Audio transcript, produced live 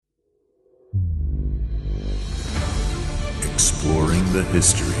Exploring the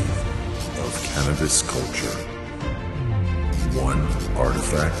history of cannabis culture, one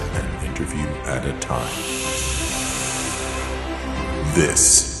artifact and interview at a time.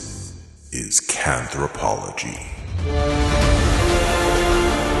 This is Canthropology.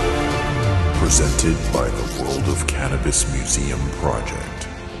 Presented by the World of Cannabis Museum Project.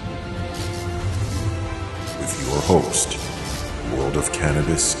 With your host, World of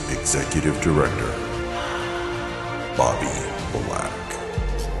Cannabis Executive Director, Bobby Black.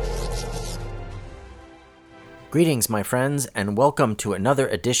 Greetings, my friends, and welcome to another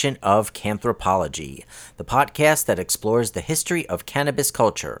edition of Canthropology, the podcast that explores the history of cannabis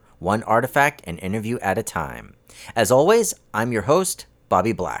culture, one artifact and interview at a time. As always, I'm your host,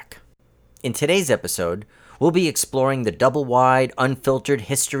 Bobby Black. In today's episode, we'll be exploring the double-wide, unfiltered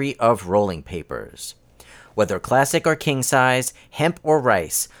history of rolling papers. Whether classic or king size, hemp or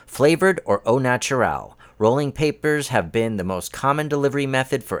rice, flavored or au naturel, rolling papers have been the most common delivery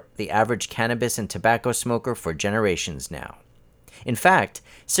method for the average cannabis and tobacco smoker for generations now. In fact,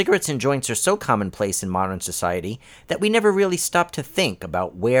 cigarettes and joints are so commonplace in modern society that we never really stop to think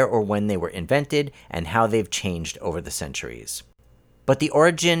about where or when they were invented and how they've changed over the centuries. But the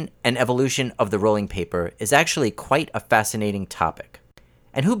origin and evolution of the rolling paper is actually quite a fascinating topic.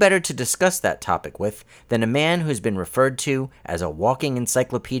 And who better to discuss that topic with than a man who's been referred to as a walking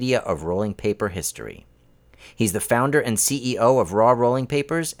encyclopedia of rolling paper history. He's the founder and CEO of Raw Rolling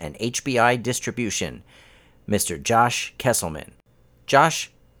Papers and HBI Distribution, Mr. Josh Kesselman.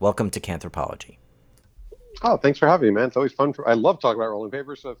 Josh, welcome to Canthropology. Oh, thanks for having me, man. It's always fun. I love talking about rolling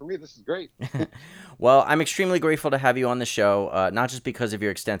papers, so for me, this is great. Well, I'm extremely grateful to have you on the show, not just because of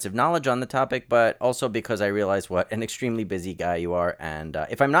your extensive knowledge on the topic, but also because I realize what an extremely busy guy you are. And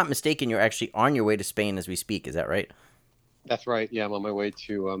if I'm not mistaken, you're actually on your way to Spain as we speak. Is that right? That's right. Yeah, I'm on my way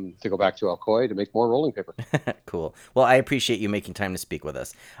to go back to Alcoy to make more rolling paper. Cool. Well, I appreciate you making time to speak with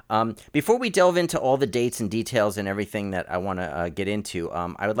us. Before we delve into all the dates and details and everything that I want to get into,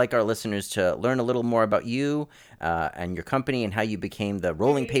 I would like our listeners to learn a little more about you and your company and how you became the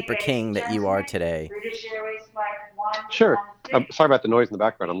rolling paper king that you are today. Sure. Sorry about the noise in the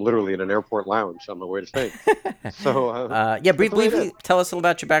background. I'm literally in an airport lounge on my way to Spain. So, briefly tell us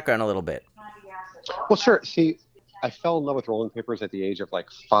about your background a little bit. Well, sure. See, I fell in love with rolling papers at the age of like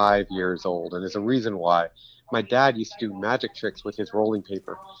 5 years old, and there's a reason why. My dad used to do magic tricks with his rolling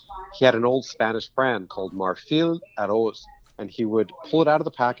paper. He had an old Spanish brand called Marfil Arroz, and he would pull it out of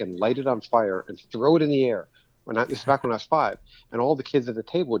the pack and light it on fire and throw it in the air. This is back when I was 5, and all the kids at the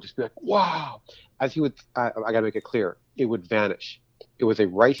table would just be like, "Wow!" As he would, I got to make it clear, it would vanish. It was a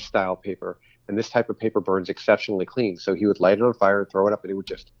rice-style paper, and this type of paper burns exceptionally clean. So he would light it on fire and throw it up, and it would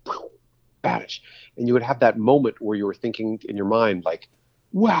just vanish. And you would have that moment where you were thinking in your mind, like,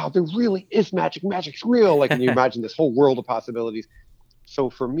 wow, there really is magic. Magic's real. Like, and you imagine this whole world of possibilities. So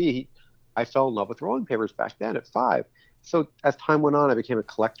for me, I fell in love with rolling papers back then at 5. So as time went on, I became a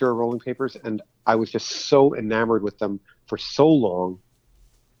collector of rolling papers, and I was just so enamored with them for so long.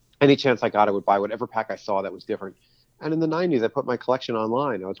 Any chance I got, I would buy whatever pack I saw that was different. And in the 90s, I put my collection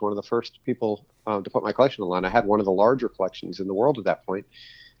online. I was one of the first people to put my collection online. I had one of the larger collections in the world at that point.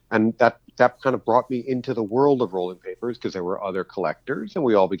 And that kind of brought me into the world of rolling papers because there were other collectors, and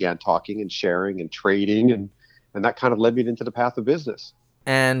we all began talking and sharing and trading, and that kind of led me into the path of business.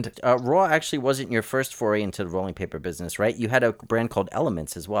 And Raw actually wasn't your first foray into the rolling paper business, right? You had a brand called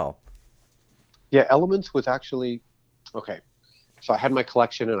Elements as well. Yeah, Elements was actually, okay. So I had my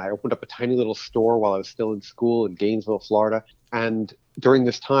collection, and I opened up a tiny little store while I was still in school in Gainesville, Florida. And during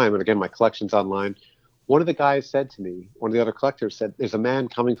this time, and again, my collection's online, one of the guys said to me, one of the other collectors said, there's a man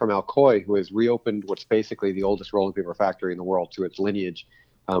coming from Alcoy who has reopened what's basically the oldest rolling paper factory in the world to its lineage.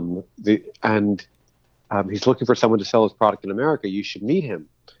 He's looking for someone to sell his product in America. You should meet him.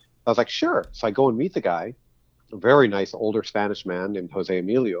 I was like, sure. So I go and meet the guy, a very nice older Spanish man named Jose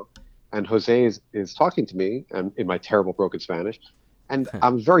Emilio. And Jose is talking to me and in my terrible broken Spanish. And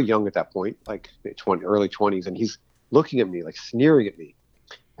I'm very young at that point, like early 20s. And he's looking at me, like sneering at me.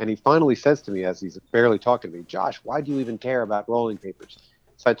 And he finally says to me, as he's barely talking to me, Josh, why do you even care about rolling papers?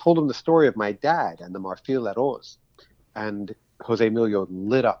 So I told him the story of my dad and the Marfil Arroz. And Jose Emilio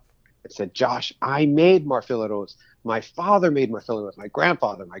lit up and said, Josh, I made Marfil Arroz. My father made Marfil Arroz. My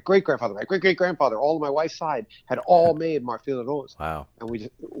grandfather, my great-grandfather, my great-great-grandfather, all of my wife's side had all made Marfil Arroz. Wow. And we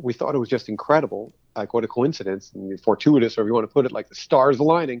thought it was just incredible. Like, what a coincidence, and fortuitous, or if you want to put it like the stars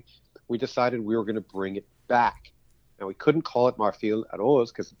aligning. We decided we were going to bring it back. Now, we couldn't call it Marfil Arroz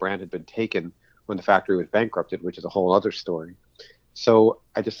because the brand had been taken when the factory was bankrupted, which is a whole other story. So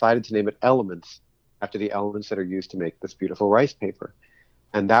I decided to name it Elements, after the elements that are used to make this beautiful rice paper.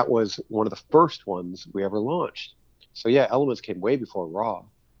 And that was one of the first ones we ever launched. So yeah, Elements came way before Raw.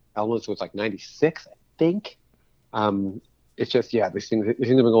 Elements was like 96, I think. It's just, yeah, these things have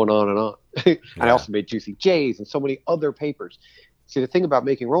been going on and on. And I Yeah. also made Juicy J's and so many other papers. See, the thing about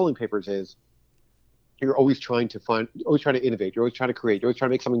making rolling papers is you're always trying to innovate. You're always trying to create. You're always trying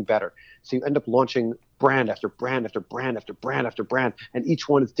to make something better. So you end up launching brand after brand after brand after brand after brand, and each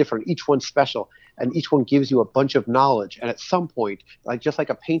one is different. Each one's special, and each one gives you a bunch of knowledge. And at some point, like just like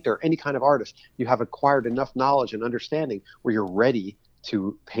a painter, any kind of artist, you have acquired enough knowledge and understanding where you're ready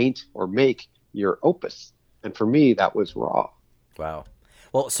to paint or make your opus. And for me, that was Raw. Wow.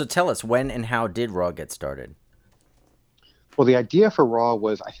 Well, so tell us, when and how did Raw get started? Well, the idea for Raw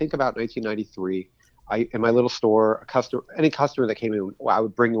was, I think, about 1993. In my little store, any customer that came in, I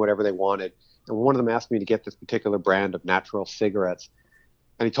would bring whatever they wanted. And one of them asked me to get this particular brand of natural cigarettes.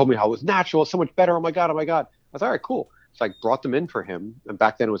 And he told me how it was natural, it's so much better. Oh my God, oh my God. I was, all right, cool. So I brought them in for him. And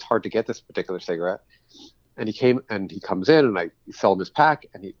back then it was hard to get this particular cigarette. And he comes in and I sell him his pack.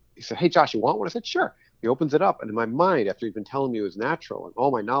 And he said, hey, Josh, you want one? I said, sure. He opens it up. And in my mind, after he'd been telling me it was natural and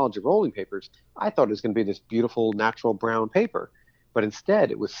all my knowledge of rolling papers, I thought it was going to be this beautiful natural brown paper. But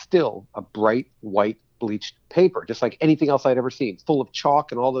instead, it was still a bright white bleached paper, just like anything else I'd ever seen, full of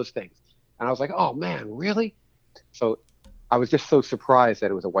chalk and all those things. And I was like, oh man, really? So I was just so surprised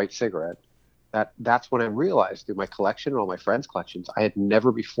that it was a white cigarette that's when I realized through my collection and all my friends' collections, I had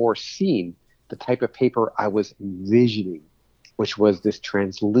never before seen the type of paper I was envisioning, which was this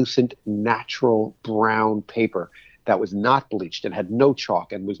translucent, natural brown paper that was not bleached and had no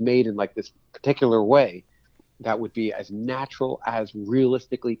chalk and was made in like this particular way that would be as natural as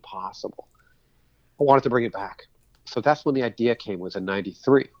realistically possible. I wanted to bring it back. So that's when the idea came, was in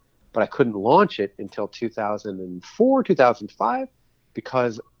 93. But I couldn't launch it until 2004, 2005,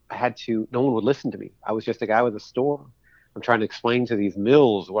 because no one would listen to me. I was just a guy with a store. I'm trying to explain to these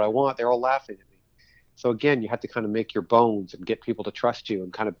mills what I want. They're all laughing at me. So again, you have to kind of make your bones and get people to trust you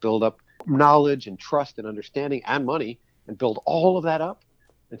and kind of build up knowledge and trust and understanding and money and build all of that up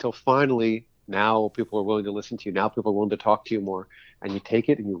until finally now people are willing to listen to you. Now people are willing to talk to you more. And you take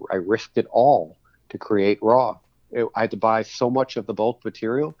it and I risked it all to create Raw. I had to buy so much of the bulk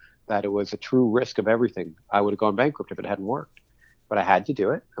material that it was a true risk of everything. I would have gone bankrupt if it hadn't worked. But I had to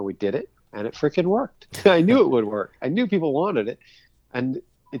do it, and we did it, and it freaking worked. I knew it would work. I knew people wanted it, and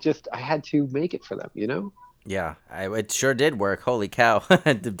I had to make it for them, you know? Yeah, it sure did work. Holy cow.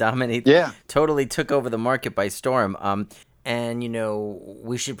 Dominate Yeah. totally took over the market by storm. And,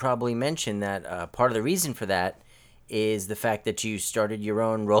 we should probably mention that part of the reason for that is the fact that you started your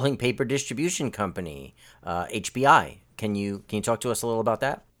own rolling paper distribution company, HBI. Can you talk to us a little about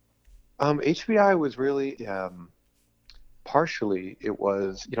that? HBI was really partially, it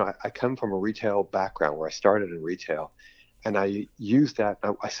was, I come from a retail background where I started in retail, and I used that.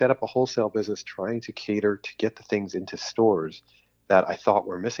 I set up a wholesale business trying to cater to get the things into stores that I thought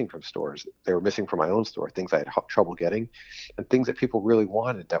were missing from stores. They were missing from my own store, things I had trouble getting, and things that people really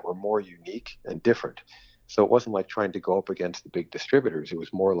wanted that were more unique and different. So it wasn't like trying to go up against the big distributors. It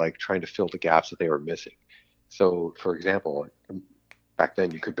was more like trying to fill the gaps that they were missing. So, for example, back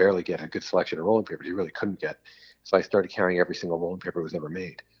then you could barely get a good selection of rolling papers. You really couldn't get. So I started carrying every single rolling paper that was ever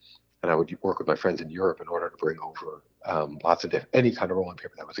made. And I would work with my friends in Europe in order to bring over lots of any kind of rolling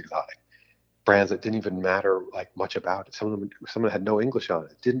paper that was exotic. Brands that didn't even matter like much about it. Some of them had no English on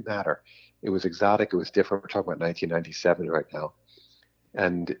it. It didn't matter. It was exotic. It was different. We're talking about 1997 right now.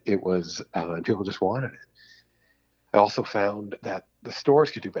 And it was, and people just wanted it. I also found that the stores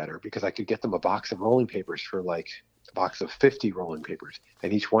could do better because I could get them a box of rolling papers for like a box of 50 rolling papers,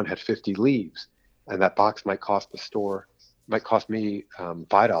 and each one had 50 leaves. And that box might cost me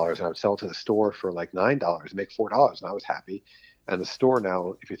 $5, and I would sell it to the store for like $9 and make $4, and I was happy. And the store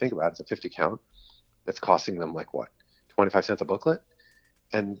now, if you think about it, it's a 50 count that's costing them like what, 25 cents a booklet,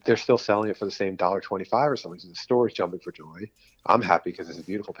 and they're still selling it for the same $1.25 or something. So the store is jumping for joy. I'm happy because it's a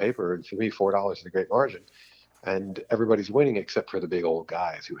beautiful paper, and for me, $4 is a great margin. And everybody's winning except for the big old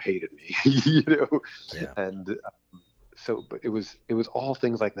guys who hated me, Yeah. And but it was all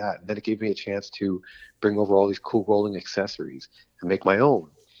things like that. And then it gave me a chance to bring over all these cool rolling accessories and make my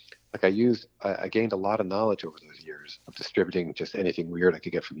own. Like I gained a lot of knowledge over those years of distributing just anything weird I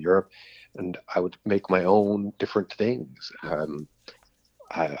could get from Europe, and I would make my own different things.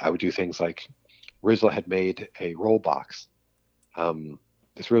 I would do things like Rizla had made a roll box.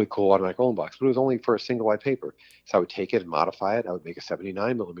 This really cool automatic rolling box, but it was only for a single wide paper. So I would take it and modify it. I would make a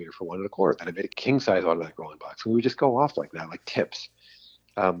 79 millimeter for 1 1/4. Then I made a king size automatic rolling box. And we would just go off like that, like tips.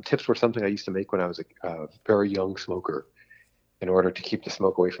 Tips were something I used to make when I was a very young smoker in order to keep the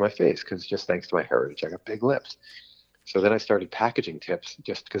smoke away from my face, because just thanks to my heritage, I got big lips. So then I started packaging tips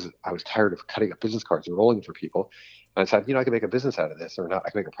just because I was tired of cutting up business cards and rolling for people. And I said, I can make a business out of this, or not, I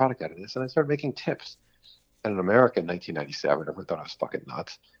can make a product out of this. And I started making tips. And in America in 1997, everyone thought I was fucking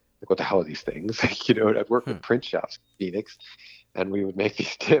nuts. Like, what the hell are these things? I'd work with print shops in Phoenix, and we would make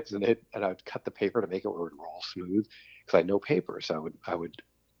these tips, and I would cut the paper to make it where it would roll smooth because I had no paper. So I would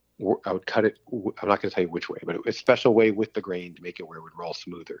cut it. I'm not going to tell you which way, but a special way with the grain to make it where it would roll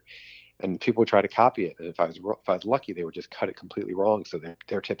smoother. And people would try to copy it, and if I was lucky, they would just cut it completely wrong, so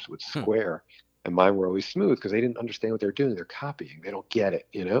their tips would square, and mine were always smooth because they didn't understand what they're doing. They're copying. They don't get it,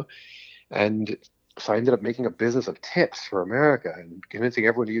 And so I ended up making a business of tips for America and convincing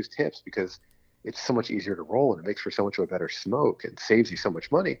everyone to use tips because it's so much easier to roll and it makes for so much of a better smoke and saves you so much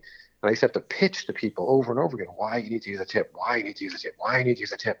money. And I used to have to pitch to people over and over again why you need to use a tip, why you need to use a tip, why you need to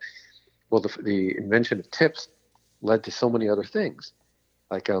use a tip. Well, the invention of tips led to so many other things.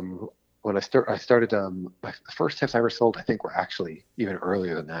 Like when I started, the first tips I ever sold, I think, were actually even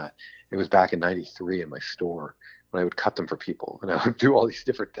earlier than that. It was back in '93 in my store when I would cut them for people, and I would do all these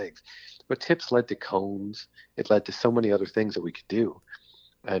different things. But tips led to cones. It led to so many other things that we could do.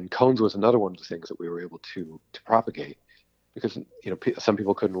 And cones was another one of the things that we were able to propagate because, some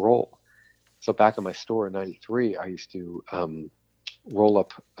people couldn't roll. So back in my store in '93, I used to roll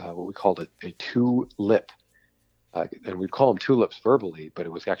up what we called a two-lip. And we'd call them tulips verbally, but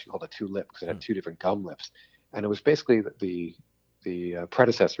it was actually called a two-lip because it had two different gum lips. And it was basically the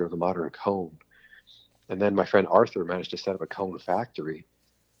predecessor of the modern cone. And then my friend Arthur managed to set up a cone factory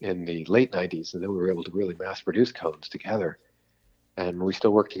in the late 90s, and then we were able to really mass produce cones together. And we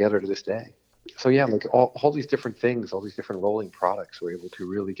still work together to this day. So yeah, like all these different things, all these different rolling products, were able to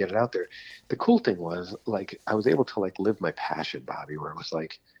really get it out there. The cool thing was, like, I was able to live my passion, Bobby, where it was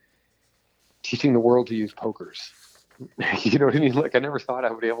like teaching the world to use pokers. You know what I mean? Like, I never thought I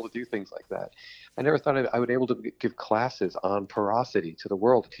would be able to do things like that. I never thought I would be able to give classes on porosity to the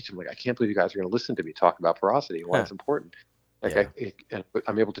world, to teach them, like, I can't believe you guys are going to listen to me talk about porosity and why it's important. Like, yeah.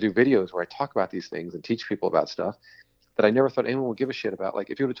 I'm able to do videos where I talk about these things and teach people about stuff that I never thought anyone would give a shit about.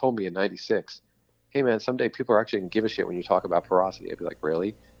 Like, if you would have told me in '96, hey man, someday people are actually going to give a shit when you talk about porosity, I'd be like,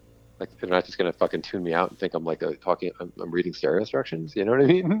 really? Like, they're not just going to fucking tune me out and think I'm like I'm reading stereo instructions. You know what I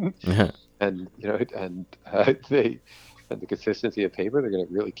mean? And the consistency of paper, they're going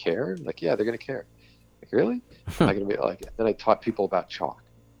to really care. Like, yeah, they're going to care. Like, really? I'm going to be like. Then I taught people about chalk,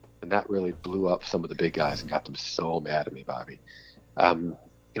 and that really blew up some of the big guys and got them so mad at me, Bobby.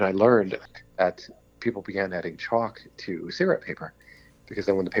 I learned that people began adding chalk to cigarette paper because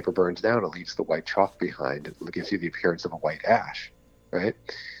then when the paper burns down, it leaves the white chalk behind. It gives you the appearance of a white ash, right?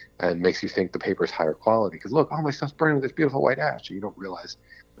 And makes you think the paper is higher quality because, look, all my stuff's burning with this beautiful white ash. And you don't realize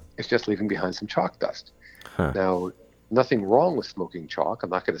it's just leaving behind some chalk dust. Now, nothing wrong with smoking chalk.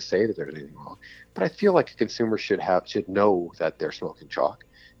 I'm not going to say that there's anything wrong, but I feel like a consumer should know that they're smoking chalk,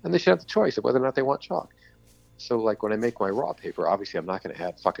 and they should have the choice of whether or not they want chalk. So, like, when I make my raw paper, obviously I'm not going to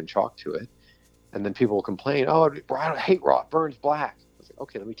add fucking chalk to it. And then people will complain, oh, I hate raw, it burns black. I was like,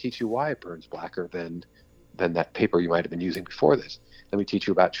 okay, let me teach you why it burns blacker than that paper you might have been using before this. Let me teach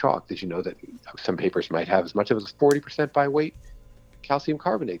you about chalk. Did you know that some papers might have as much as 40% by weight calcium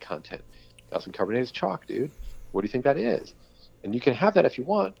carbonate content? Calcium carbonate is chalk, dude. What do you think that is? And you can have that if you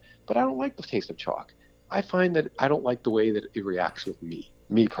want, but I don't like the taste of chalk. I find that I don't like the way that it reacts with me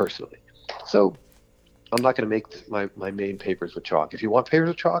personally. So I'm not going to make my main papers with chalk. If you want papers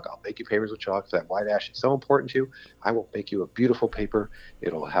with chalk, I'll make you papers with chalk. If that white ash is so important to you, I will make you a beautiful paper.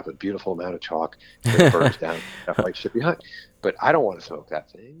 It'll have a beautiful amount of chalk. It burns down that white shit behind. But I don't want to smoke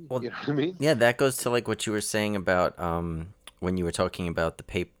that thing. Well, you know what I mean? Yeah, that goes to like what you were saying about when you were talking about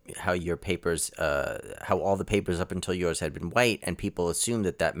the how your papers, how all the papers up until yours had been white, and people assumed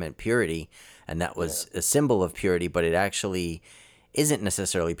that meant purity, and that was a symbol of purity, but it actually isn't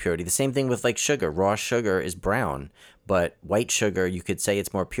necessarily purity. The same thing with like sugar. Raw sugar is brown, but white sugar, you could say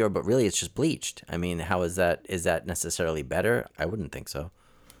it's more pure, but really it's just bleached. I mean, how is that? Is that necessarily better? I wouldn't think so.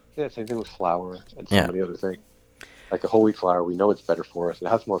 Yeah, same thing with flour and so many other things. Like a whole wheat flour, we know it's better for us. It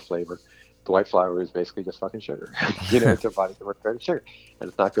has more flavor. The white flour is basically just fucking sugar. It's our body converts to sugar, and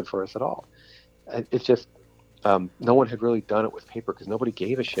it's not good for us at all. And it's just no one had really done it with paper because nobody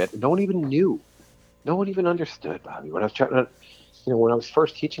gave a shit. No one even knew. No one even understood, Bobby. When I was trying to, when I was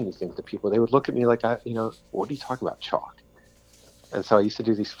first teaching these things to people, they would look at me like, what are you talking about, chalk? And so I used to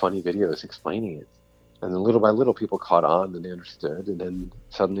do these funny videos explaining it. And then little by little, people caught on and they understood. And then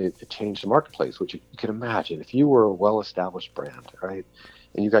suddenly it changed the marketplace, which you can imagine. If you were a well-established brand, right,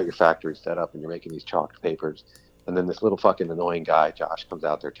 and you got your factory set up and you're making these chalked papers, and then this little fucking annoying guy, Josh, comes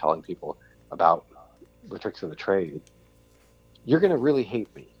out there telling people about the tricks of the trade, you're going to really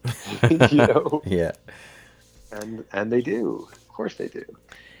hate me, Yeah. And they do. Of course they do.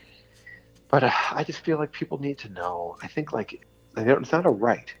 But I just feel like people need to know. I think like it's not a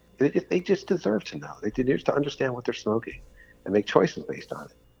right. They just deserve to know. They deserve to understand what they're smoking and make choices based on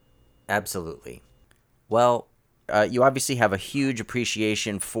it. Absolutely. Well, you obviously have a huge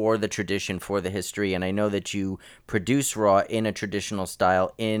appreciation for the tradition, for the history, and I know that you produce raw in a traditional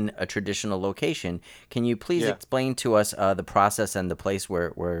style in a traditional location. Can you please Yeah. explain to us the process and the place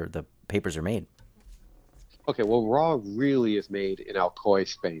where the papers are made? Okay. Well, raw really is made in Alcoy,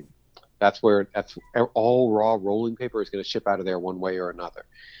 Spain. That's all raw rolling paper is going to ship out of there one way or another.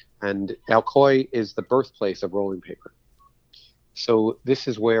 And Alcoy is the birthplace of rolling paper. So this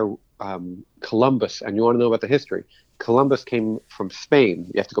is where Columbus, and you want to know about the history. Columbus came from Spain.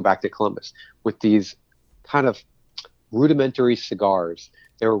 You have to go back to Columbus with these kind of rudimentary cigars.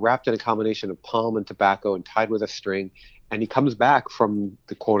 They were wrapped in a combination of palm and tobacco and tied with a string. And he comes back from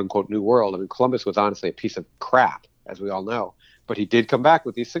the quote unquote New World. I mean, Columbus was honestly a piece of crap, as we all know. But he did come back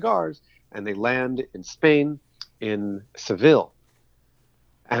with these cigars, and they land in Spain, in Seville.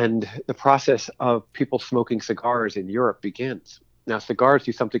 And the process of people smoking cigars in Europe begins. Now, cigars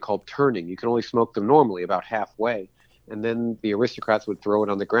do something called turning. You can only smoke them normally about halfway. And then the aristocrats would throw it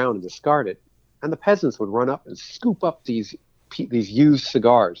on the ground and discard it. And the peasants would run up and scoop up these used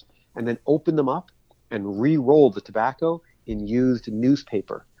cigars and then open them up and re-roll the tobacco in used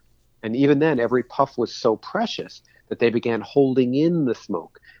newspaper. And even then, every puff was so precious that they began holding in the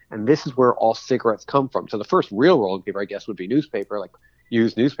smoke. And this is where all cigarettes come from. So the first real rolling paper, I guess, would be newspaper, like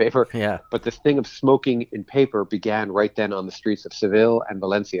used newspaper. Yeah. But this thing of smoking in paper began right then on the streets of Seville and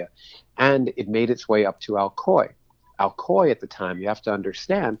Valencia. And it made its way up to Alcoy. Alcoy at the time, you have to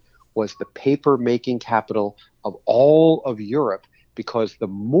understand, was the paper making capital of all of Europe because the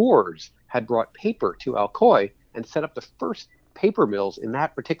Moors had brought paper to Alcoy and set up the first paper mills in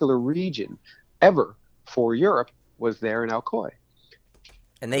that particular region ever for Europe was there in Alcoy.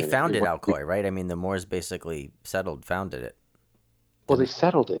 And they founded Alcoy, right? I mean, the Moors basically founded it. Well, they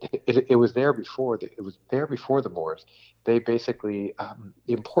settled it. It was there before. It was there before the Moors. They basically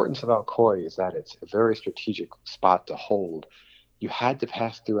the importance of Alcoy is that it's a very strategic spot to hold. You had to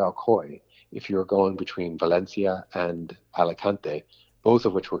pass through Alcoy if you were going between Valencia and Alicante, both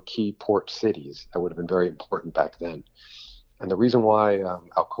of which were key port cities that would have been very important back then. And the reason why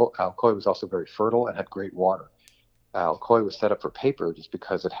Alcoy was also very fertile and had great water. Alcoy was set up for paper just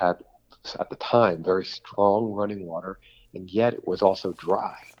because it had, at the time, very strong running water, and yet it was also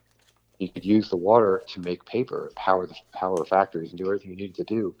dry. You could use the water to make paper, power the factories, and do everything you needed to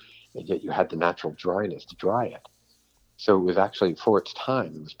do, and yet you had the natural dryness to dry it. So it was actually, for its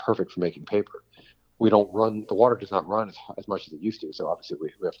time, it was perfect for making paper. The water does not run as much as it used to, so obviously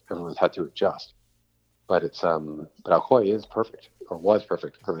everyone's had to adjust. But but Alcoy is perfect, or was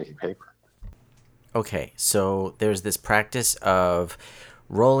perfect for making paper. Okay, so there's this practice of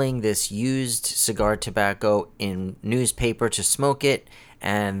rolling this used cigar tobacco in newspaper to smoke it,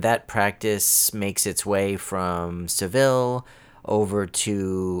 and that practice makes its way from Seville over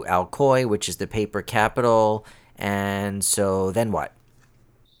to Alcoy, which is the paper capital. And so then what?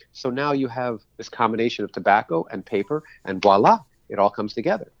 So now you have this combination of tobacco and paper, and voila, it all comes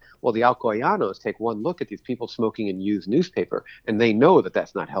together. Well, the Alcoyanos take one look at these people smoking in used newspaper, and they know that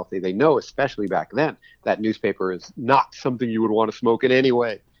that's not healthy. They know, especially back then, that newspaper is not something you would want to smoke in any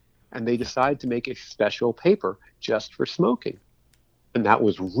way. And they decide to make a special paper just for smoking. And that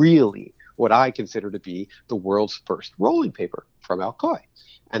was really what I consider to be the world's first rolling paper from Alcoy.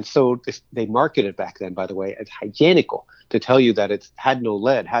 And so they marketed back then, by the way, as hygienical to tell you that it had no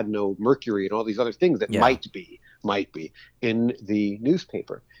lead, had no mercury, and all these other things that might be in the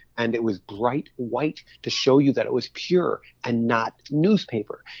newspaper. And it was bright white to show you that it was pure and not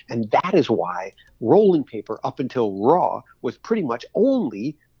newspaper. And that is why rolling paper up until raw was pretty much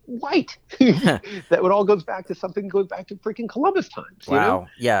only white. That would all goes back to freaking Columbus times. Wow. You know?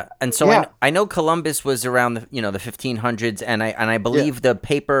 Yeah. And so Yeah. I know Columbus was around the 1500s, and I believe the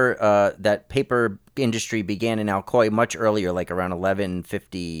paper industry began in Alcoy much earlier, like around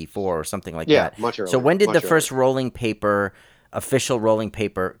 1154 or something like that. Much earlier. So when did much the first official rolling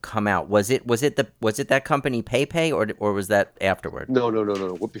paper come out? Was it that company Pepe, or was that afterward? No.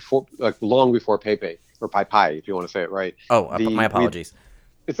 Before, long before Pepe or Pai Pai, if you want to say it right. Oh, my apologies.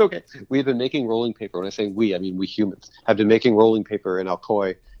 It's okay. We have been making rolling paper. When I say we, I mean we humans have been making rolling paper in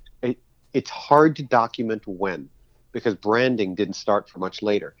Alcoy. It's hard to document when, because branding didn't start for much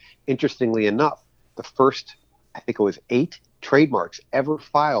later. Interestingly enough, the first, I think it was 8 trademarks ever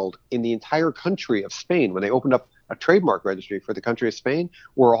filed in the entire country of Spain when they opened up a trademark registry for the country of Spain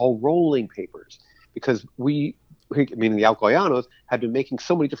were all rolling papers, because we meaning the Alcoyanos, had been making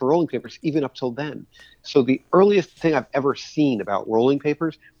so many different rolling papers even up till then. So the earliest thing I've ever seen about rolling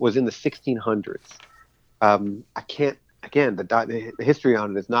papers was in the 1600s. I can't, again, the history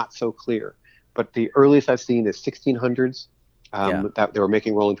on it is not so clear, but the earliest I've seen is 1600s, Yeah. that they were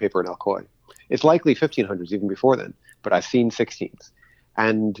making rolling paper in Alcoy. It's likely 1500s, even before then, but I've seen 16s.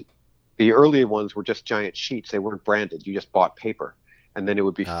 And the earlier ones were just giant sheets. They weren't branded. You just bought paper. And then it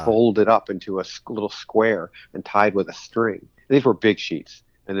would be folded up into a little square and tied with a string. And these were big sheets.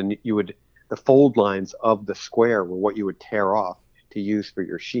 And then the fold lines of the square were what you would tear off to use for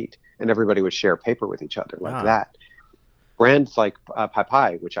your sheet. And everybody would share paper with each other like that. Brands like Pai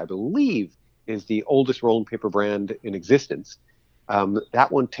Pai, which I believe is the oldest rolling paper brand in existence,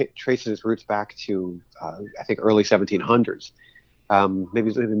 that one traces its roots back to, I think, early 1700s.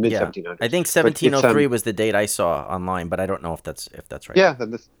 Maybe mid 1700s. I think 1703 was the date I saw online, but I don't know if that's right. Yeah,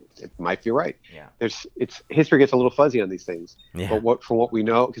 it might be right. Yeah. History gets a little fuzzy on these things. Yeah. But from what we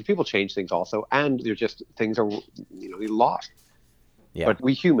know, because people change things also, and they're just things are lost. Yeah. But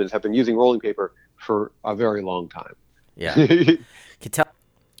we humans have been using rolling paper for a very long time. Yeah.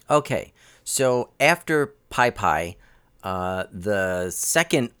 Okay, so after Pai Pai, the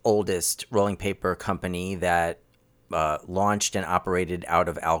second oldest rolling paper company that launched and operated out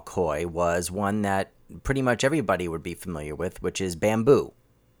of Alcoy was one that pretty much everybody would be familiar with, which is Bamboo.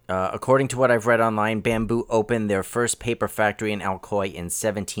 According to what I've read online, Bamboo opened their first paper factory in Alcoy in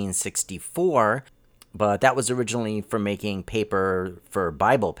 1764, but that was originally for making paper for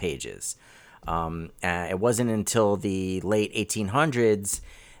Bible pages. It wasn't until the late 1800s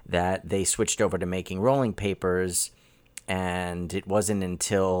that they switched over to making rolling papers, and it wasn't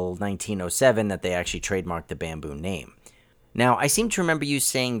until 1907 that they actually trademarked the Bamboo name. Now, I seem to remember you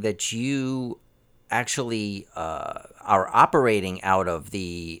saying that you actually are operating out of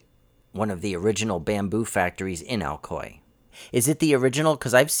one of the original Bamboo factories in Alcoy. Is it the original?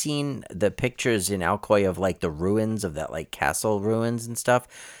 Because I've seen the pictures in Alcoy of like the ruins of that like castle ruins and stuff,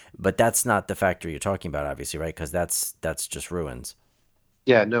 but that's not the factory you're talking about, obviously, right? Because that's just ruins.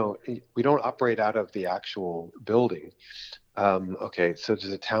 Yeah, no, we don't operate out of the actual building. Okay, so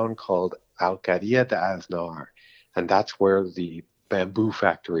there's a town called Alcaria de Aznar, and that's where the bamboo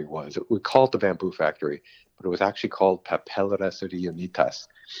factory was. We call it the bamboo factory, but it was actually called Papeleras Reunitas.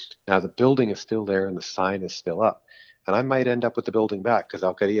 Now, the building is still there and the sign is still up. And I might end up with the building back because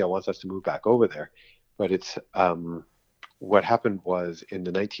Alcaria wants us to move back over there. But it's what happened was in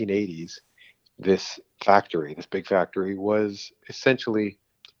the 1980s, this big factory, was essentially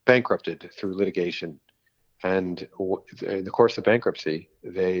bankrupted through litigation. And in the course of bankruptcy,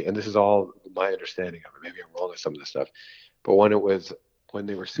 and this is all my understanding of it, maybe I'm wrong with some of this stuff, but when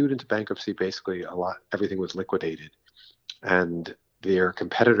they were sued into bankruptcy, basically everything was liquidated. And their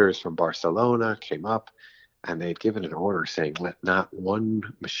competitors from Barcelona came up, and they'd given an order saying, let not one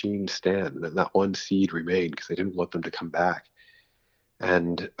machine stand, let not one seed remain, because they didn't want them to come back.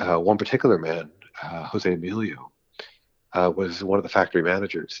 And one particular man, Jose Emilio, was one of the factory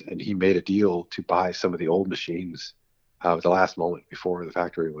managers, and he made a deal to buy some of the old machines at the last moment before the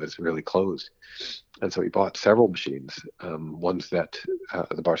factory was really closed. And so he bought several machines, ones that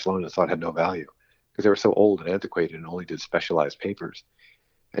the Barcelona thought had no value because they were so old and antiquated and only did specialized papers.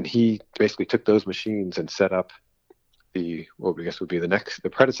 And he basically took those machines and set up what I guess would be the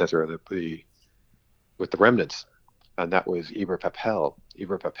predecessor of with the remnants, and that was Iberpapel.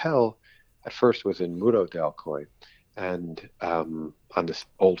 Iberpapel at first was in Muro de Alcoy, and on this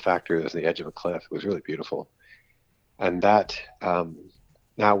old factory that was on the edge of a cliff. It was really beautiful. And that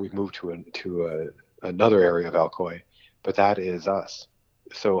now we've moved to another area of Alcoy, but that is us.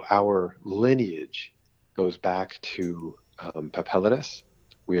 So our lineage goes back to Papeleras.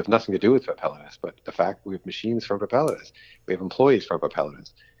 We have nothing to do with Papeleras, but the fact we have machines from Papeleras, we have employees from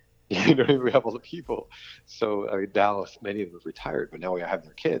Papeleras. We have all the people. So now many of them have retired, but now we have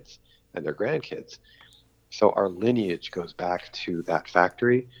their kids and their grandkids. So our lineage goes back to that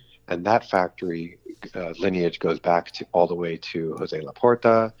factory, and that factory lineage goes back to all the way to Jose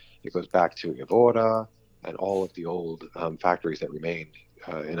Laporta. It goes back to Evora and all of the old factories that remained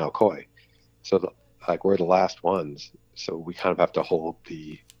in Alcoy. So we're the last ones. So we kind of have to hold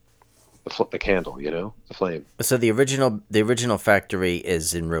the candle, the flame. So the original factory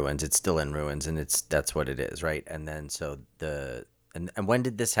is in ruins. It's still in ruins, and that's what it is, right? And then so and when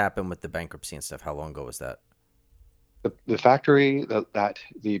did this happen with the bankruptcy and stuff? How long ago was that? The factory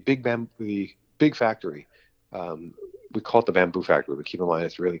the big factory, we call it the bamboo factory, but keep in mind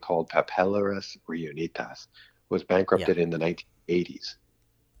it's really called Papeleras Reunitas, was bankrupted in the 1980s.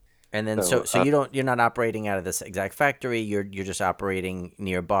 And then so you're not operating out of this exact factory. You're just operating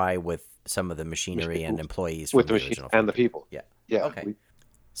nearby with some of the machinery and employees with from the the original machine and the factory. people. Yeah. Okay.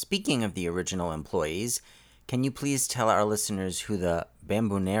 Speaking of the original employees, can you please tell our listeners who the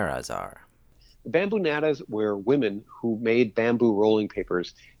Bambuneras are? Bambuneras were women who made bamboo rolling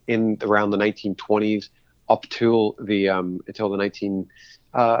papers in around the 1920s up till the until the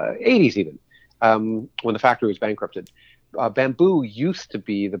 1980s even, when the factory was bankrupted. Bamboo used to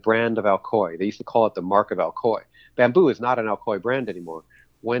be the brand of Alcoy. They used to call it the mark of Alcoy. Bamboo is not an Alcoy brand anymore.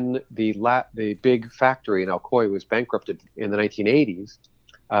 When the big factory in Alcoy was bankrupted in the 1980s,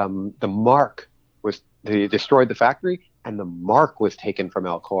 the mark they destroyed the factory, and the mark was taken from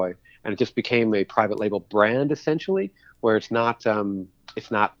Alcoy, and it just became a private label brand essentially, where it's not Alcoyano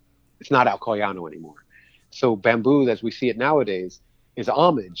anymore. So bamboo, as we see it nowadays, is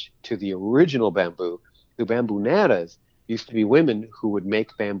homage to the original bamboo. The Bambuneras used to be women who would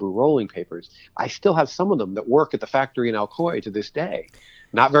make bamboo rolling papers. I still have some of them that work at the factory in Alcoy to this day.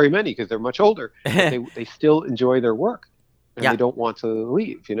 Not very many because they're much older, but they still enjoy their work. And they don't want to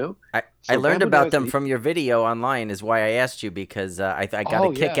leave, I learned about them from your video online, is why I asked you, because I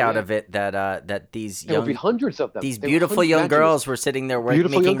got a kick out of it that these there will be hundreds of them. These beautiful young girls were sitting there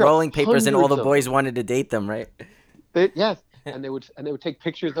making rolling papers, and all the boys wanted to date them, right? Yes, and they would take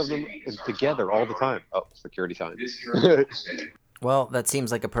pictures of them together all the time. Oh, security sign. Well, that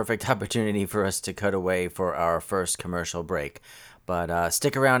seems like a perfect opportunity for us to cut away for our first commercial break. But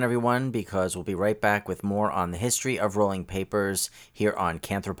stick around, everyone, because we'll be right back with more on the history of rolling papers here on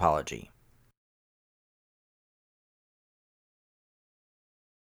Canthropology.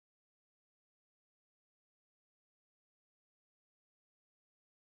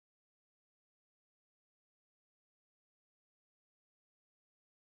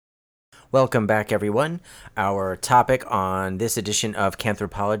 Welcome back, everyone. Our topic on this edition of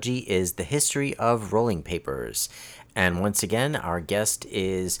Canthropology is the history of rolling papers. And once again, our guest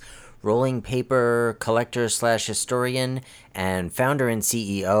is rolling paper collector / historian and founder and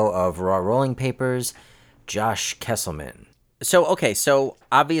CEO of Raw Rolling Papers, Josh Kesselman. So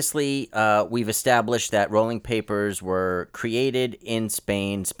obviously we've established that rolling papers were created in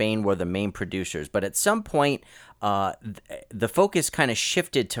Spain. Spain were the main producers. But at some point, the focus kind of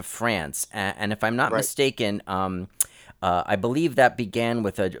shifted to France. And if I'm not mistaken, I believe that began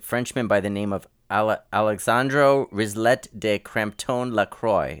with a Frenchman by the name of Alexandre Rislet de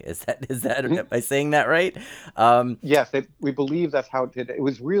Crampton-Lacroix. Is that am I saying that right? Yes, we believe that's how it did. It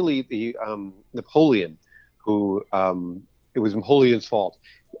was really the Napoleon who it was Napoleon's fault.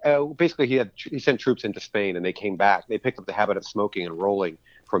 Basically, he sent troops into Spain, and they came back. They picked up the habit of smoking and rolling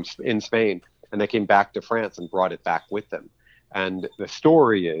in Spain, and they came back to France and brought it back with them. And the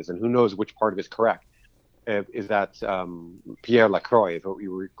story is, and who knows which part of it is correct, is that Pierre Lacroix, is what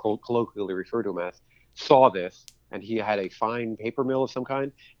we colloquially refer to him as, saw this, and he had a fine paper mill of some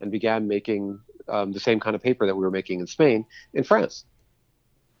kind and began making the same kind of paper that we were making in Spain, in France.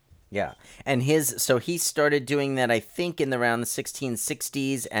 Yeah, and he started doing that, I think, in around the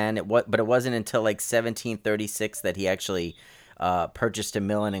 1660s, but it wasn't until like 1736 that he actually purchased a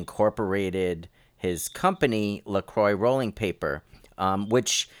mill and incorporated his company, Lacroix Rolling Paper,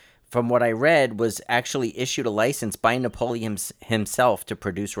 which, from what I read, was actually issued a license by Napoleon himself to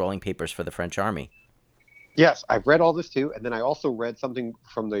produce rolling papers for the French army. Yes, I've read all this too, and then I also read something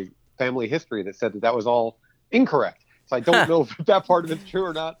from the family history that said that was all incorrect. So I don't know if that part of it's true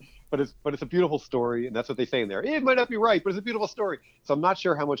or not. But it's a beautiful story, and that's what they say in there. It might not be right, but it's a beautiful story. So I'm not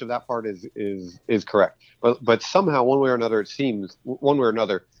sure how much of that part is correct. But somehow, one way or another, it seems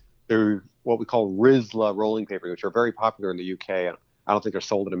they're what we call Rizla rolling papers, which are very popular in the UK. I don't think they're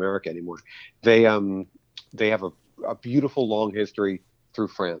sold in America anymore. They have a beautiful long history through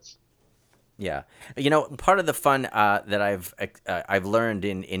France. Yeah, part of the fun that I've learned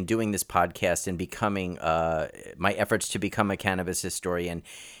in doing this podcast and becoming my efforts to become a cannabis historian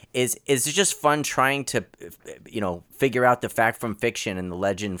is just fun trying to figure out the fact from fiction and the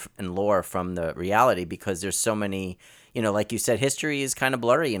legend and lore from the reality, because there's so many, like you said, history is kind of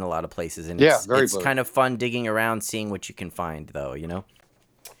blurry in a lot of places, and it's kind of fun digging around, seeing what you can find, though.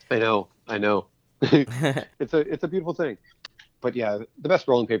 I know. It's a beautiful thing. But yeah, the best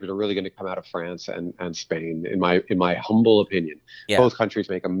rolling papers are really going to come out of France and Spain, in my humble opinion. Yeah. Both countries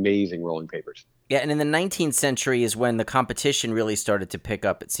make amazing rolling papers. Yeah, and in the 19th century is when the competition really started to pick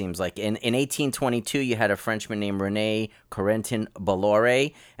up, it seems like. In 1822, you had a Frenchman named René Corentin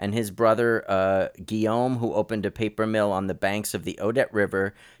Bolloré and his brother Guillaume, who opened a paper mill on the banks of the Odette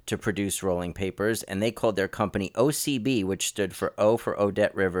River to produce rolling papers, and they called their company OCB, which stood for O for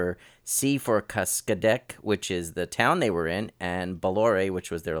Odette River, C for Cascadec, which is the town they were in, and Bolloré, which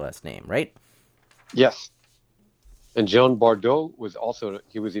was their last name, right? Yes. And Jean Bardot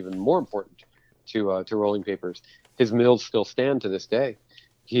he was even more important to rolling papers. His mills still stand to this day.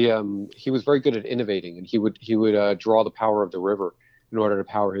 He was very good at innovating, and he would draw the power of the river in order to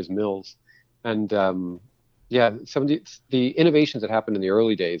power his mills. And some of the innovations that happened in the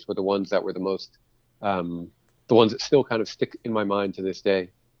early days were the ones that were the most, the ones that still kind of stick in my mind to this day.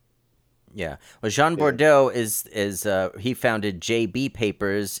 Yeah. Well, Jean Bardot is he founded JB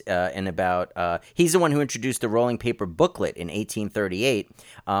Papers he's the one who introduced the rolling paper booklet in 1838.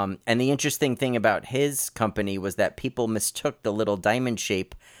 And the interesting thing about his company was that people mistook the little diamond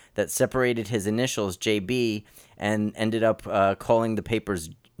shape that separated his initials, JB, and ended up calling the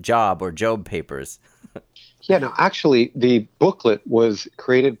papers Job or Job Papers. Yeah, no, actually, the booklet was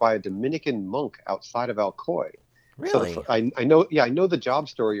created by a Dominican monk outside of Alcoy. Really? So I know the job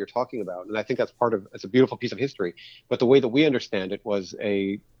story you're talking about, and I think it's a beautiful piece of history. But the way that we understand it was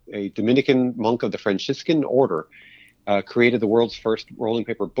a Dominican monk of the Franciscan order created the world's first rolling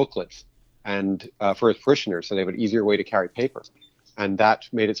paper booklets, and for his parishioners, so they have an easier way to carry paper. And that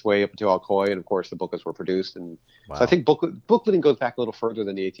made its way up to Alcoy, and of course the booklets were produced. And wow. So I think bookletting goes back a little further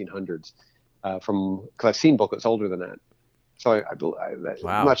than the 1800s, because I've seen booklets older than that. So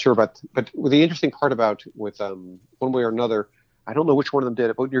I'm not sure about, but the interesting part about with one way or another, I don't know which one of them did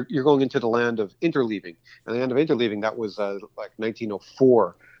it, but you're going into the land of interleaving, and the land of interleaving, that was like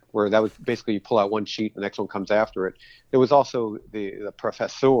 1904, where that was basically you pull out one sheet, the next one comes after it. There was also the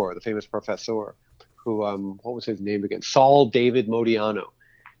professor, the famous professor, who what was his name again? Saul David Modiano.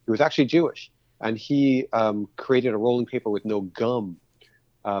 He was actually Jewish, and he created a rolling paper with no gum.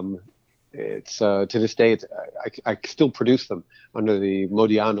 It's to this day, I still produce them under the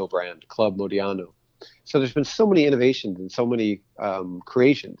Modiano brand, Club Modiano. So there's been so many innovations and so many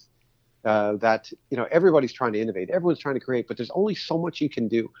creations that everybody's trying to innovate, everyone's trying to create, but there's only so much you can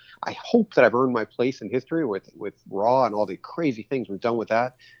do. I hope that I've earned my place in history with Raw and all the crazy things we've done with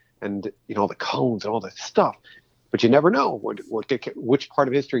that, and all the cones and all the stuff. But you never know which part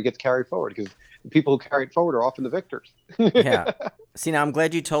of history gets carried forward, because the people who carry it forward are often the victors. Yeah. See, now I'm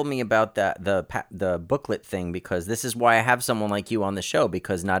glad you told me about the booklet thing, because this is why I have someone like you on the show,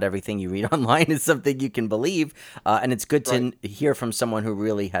 because not everything you read online is something you can believe, and it's good to hear from someone who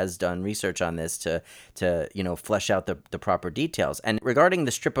really has done research on this to flesh out the proper details. And regarding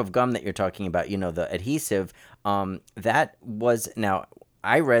the strip of gum that you're talking about, the adhesive, that was now.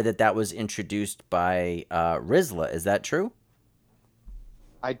 I read that was introduced by Rizla. Is that true?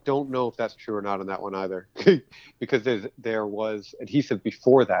 I don't know if that's true or not on that one either, because there was adhesive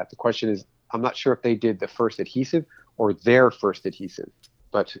before that. The question is, I'm not sure if they did the first adhesive or their first adhesive.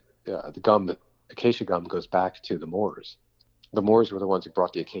 But the acacia gum goes back to the Moors. The Moors were the ones who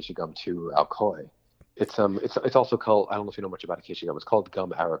brought the acacia gum to Alcoy. It's also called, I don't know if you know much about acacia gum. It's called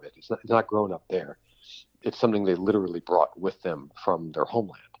gum arabic. It's not grown up there. It's something they literally brought with them from their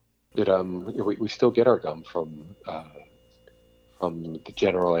homeland. We still get our gum from the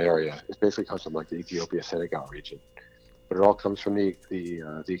general area. It basically comes from like the Ethiopia, Senegal region, but it all comes from the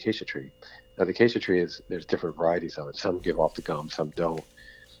acacia tree. Now the acacia tree there's different varieties of it. Some give off the gum, some don't.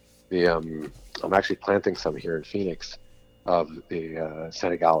 I'm actually planting some here in Phoenix of the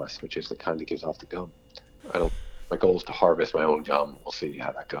Senegalis, which is the kind that gives off the gum. My goal is to harvest my own gum. We'll see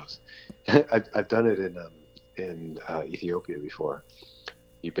how that goes. I've done it in Ethiopia before.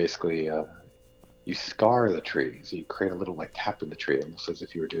 You basically you scar the tree, so you create a little like tap in the tree, almost as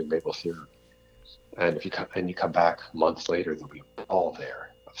if you were doing maple syrup. And if you come back months later, there'll be a ball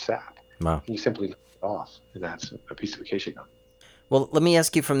there of sap. Wow. And you simply leave it off, and that's a piece of acacia gum. Well, let me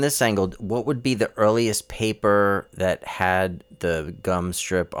ask you from this angle, what would be the earliest paper that had the gum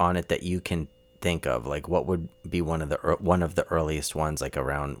strip on it that you can think of? Like, what would be one of the earliest ones, like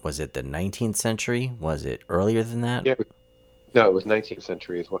around, was it the 19th century? Was it earlier than that? Yeah. No, it was 19th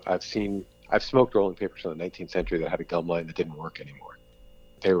century is what I've seen. I've smoked rolling papers from the 19th century that had a gum line that didn't work anymore.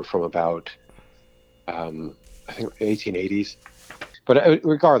 They were from about, I think, 1880s. But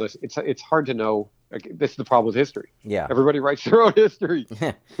regardless, it's hard to know. Like, this is the problem with history. Yeah. Everybody writes their own history.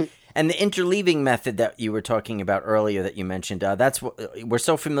 And the interleaving method that you were talking about earlier that you mentioned, that's what we're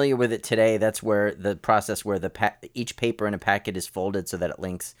so familiar with it today. That's where the process where each paper in a packet is folded so that it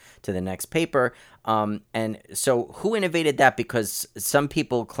links to the next paper. And so who innovated that? Because some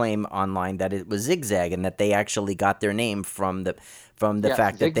people claim online that it was Zigzag and that they actually got their name from the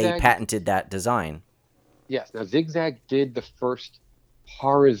fact that they patented that design. Yes. Now, Zigzag did the first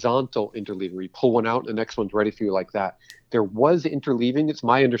horizontal interleaving, where you pull one out and the next one's ready for you like that. There was interleaving. It's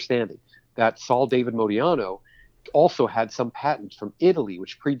my understanding that Saul David Modiano also had some patent from Italy,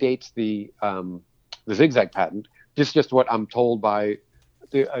 which predates the Zigzag patent. This is just what I'm told by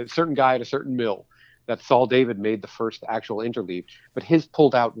a certain guy at a certain mill, that Saul David made the first actual interleave, but his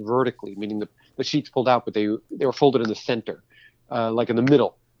pulled out vertically, meaning the sheets pulled out, but they were folded in the center, like in the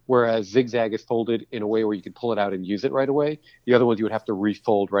middle. Whereas Zigzag is folded in a way where you could pull it out and use it right away. The other ones you would have to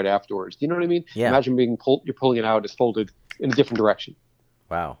refold right afterwards. Do you know what I mean? Yeah. Imagine you're pulling it out, it's folded in a different direction.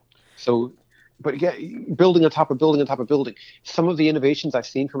 Wow. So, but yeah, building on top of building on top of building. Some of the innovations I've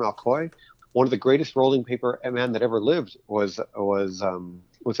seen from Alcoy, one of the greatest rolling paper man that ever lived was in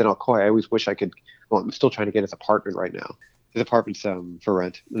Alcoy. I always wish I could. Well, I'm still trying to get his apartment right now. His apartment's for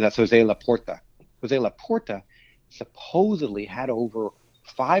rent, and that's Jose Laporta. Jose Laporta supposedly had over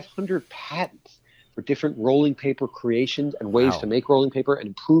 500 patents for different rolling paper creations and ways to make rolling paper and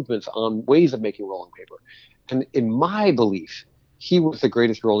improvements on ways of making rolling paper. And in my belief, he was the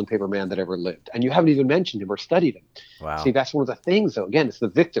greatest rolling paper man that ever lived. And you haven't even mentioned him or studied him. Wow. See, that's one of the things, though. Again, it's the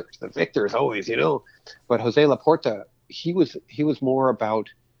victors. The victors always, But Jose Laporta, he was more about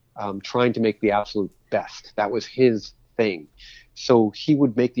trying to make the absolute best. That was his thing. So he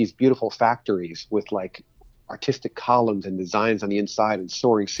would make these beautiful factories with like artistic columns and designs on the inside and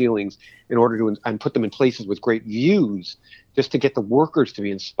soaring ceilings in order to and put them in places with great views, just to get the workers to be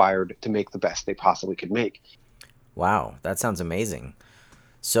inspired to make the best they possibly could make. Wow, that sounds amazing.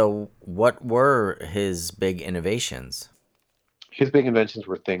 So what were his big innovations? His big inventions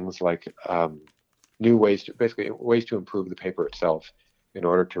were things like new ways to improve the paper itself in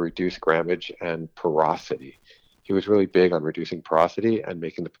order to reduce grammage and porosity. He was really big on reducing porosity and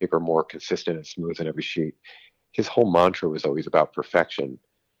making the paper more consistent and smooth in every sheet. His whole mantra was always about perfection.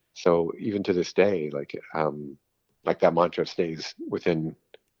 So even to this day, like that mantra stays within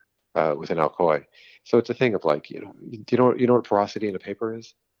Alcoy. So it's a thing of like, do you know what porosity in a paper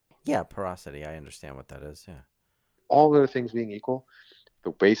is? Yeah, porosity. I understand what that is. Yeah. All other things being equal, the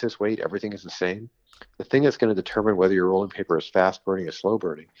basis weight, everything is the same. The thing that's going to determine whether your rolling paper is fast burning or slow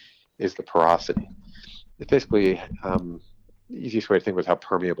burning is the porosity. It's basically the easiest way to think about how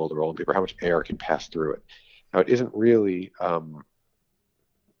permeable the rolling paper, how much air can pass through it. Now, it isn't really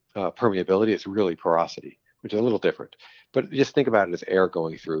permeability, it's really porosity, which is a little different. But just think about it as air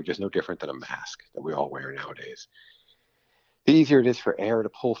going through, just no different than a mask that we all wear nowadays. The easier it is for air to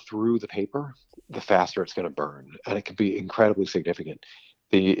pull through the paper, the faster it's going to burn. And it can be incredibly significant.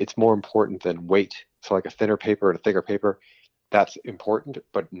 It's more important than weight. So like a thinner paper and a thicker paper, that's important,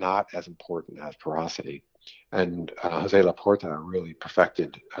 but not as important as porosity. And Jose Laporta really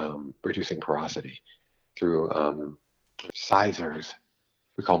perfected reducing porosity through sizers.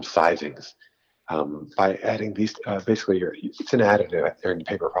 We call them sizings. By adding these, basically, it's an additive during the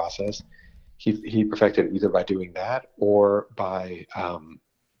paper process. He perfected it either by doing that or by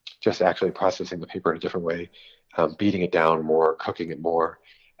just actually processing the paper in a different way, beating it down more, cooking it more,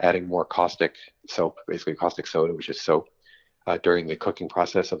 adding more caustic soap, basically caustic soda, which is soap, during the cooking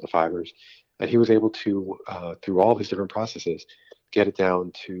process of the fibers. And he was able to, through all of his different processes, get it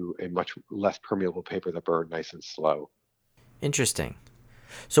down to a much less permeable paper that burned nice and slow. Interesting.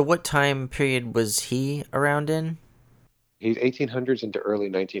 So what time period was he around in? He's 1800s into early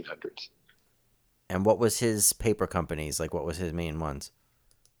 1900s. And what was his paper companies? Like, what was his main ones?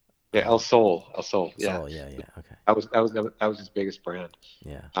 Yeah, El Sol. Yeah. Sol, yeah. Okay. That was his biggest brand.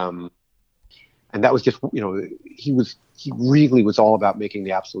 Yeah. And that was just, he really was all about making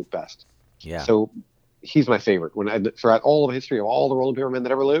the absolute best. Yeah. So he's my favorite. Throughout all of history of all the rolling paper men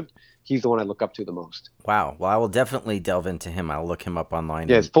that ever lived, he's the one I look up to the most. Wow. Well, I will definitely delve into him. I'll look him up online.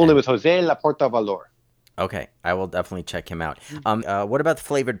 Yeah, his full name is Jose Laporta Valor. Okay, I will definitely check him out. What about the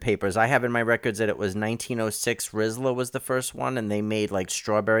flavored papers? I have in my records that it was 1906. Rizla was the first one, and they made like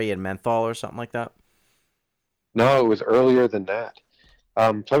strawberry and menthol or something like that. No, it was earlier than that.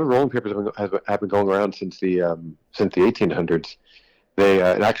 Flavored rolling papers have been going around since the 1800s. They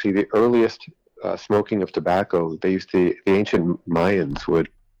and actually the earliest smoking of tobacco. The ancient Mayans would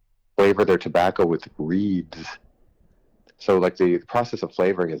flavor their tobacco with reeds. So like the process of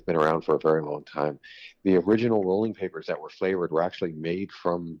flavoring has been around for a very long time. The original rolling papers that were flavored were actually made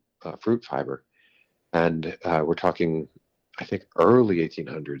from fruit fiber, and we're talking, I think, early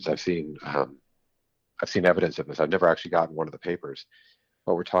 1800s. I've seen evidence of this. I've never actually gotten one of the papers,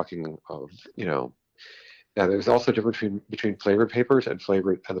 but we're talking of, now there's also a difference between flavored papers and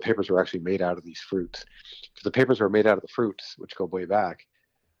flavored, and the papers were actually made out of these fruits. So the papers were made out of the fruits, which go way back,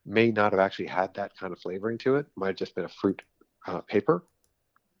 may not have actually had that kind of flavoring to it. Might have just been a fruit paper.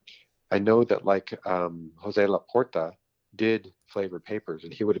 I know that like Jose Laporta did flavored papers,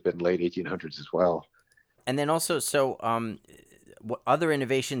 and he would have been late 1800s as well. And then also, what other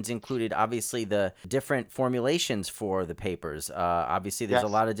innovations included obviously the different formulations for the papers. Obviously, there's a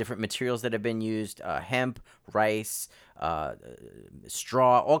Yes. lot of different materials that have been used: hemp, rice,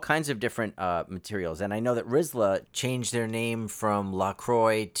 straw, all kinds of different materials. And I know that Rizla changed their name from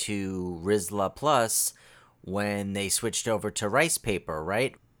LaCroix to Rizla Plus when they switched over to rice paper,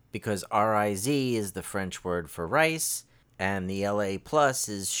 right? Because RIZ is the French word for rice, and the LA plus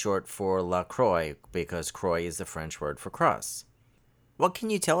is short for La Croix because croix is the French word for cross. What can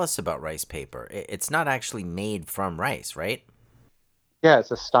you tell us about rice paper? It's not actually made from rice, right? Yeah, it's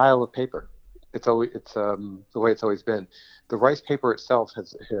a style of paper. It's the way it's always been. The rice paper itself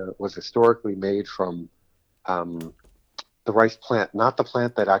was historically made from um, the rice plant, not the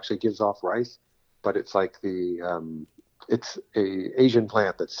plant that actually gives off rice, but it's like it's a Asian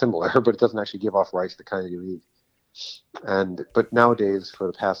plant that's similar, but it doesn't actually give off rice the kind you eat. But nowadays, for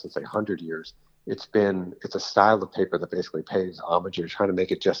the past, let's say, 100 years, it's a style of paper that basically pays homage. You're trying to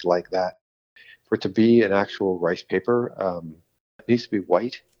make it just like that. For it to be an actual rice paper, it needs to be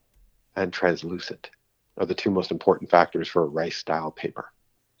white and translucent are the two most important factors for a rice style paper.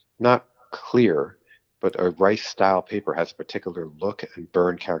 Not clear, but a rice style paper has a particular look and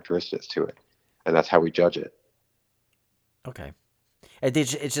burn characteristics to it. And that's how we judge it. Okay.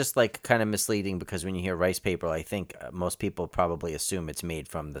 It's just like kind of misleading because when you hear rice paper, I think most people probably assume it's made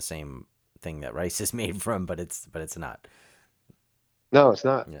from the same thing that rice is made from, but it's not. No, it's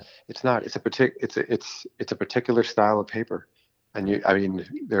not. Yeah. It's not. It's a particular style of paper. And I mean,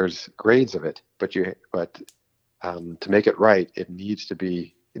 there's grades of it, but to make it right, it needs to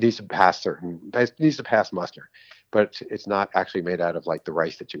pass it needs to pass muster, but it's not actually made out of like the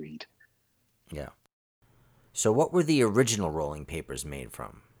rice that you eat. Yeah. So what were the original rolling papers made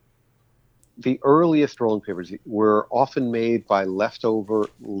from? The earliest rolling papers were often made by leftover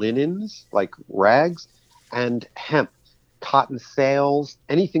linens, like rags, and hemp, cotton sails,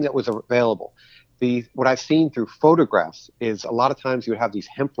 anything that was available. What I've seen through photographs is a lot of times you would have these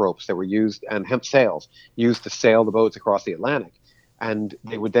hemp ropes that were used and hemp sails used to sail the boats across the Atlantic, and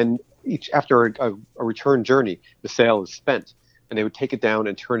they would then each after a return journey, the sail is spent, and they would take it down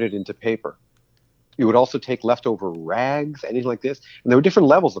and turn it into paper. You would also take leftover rags, anything like this. And there were different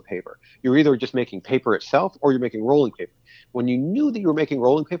levels of paper. You're either just making paper itself or you're making rolling paper. When you knew that you were making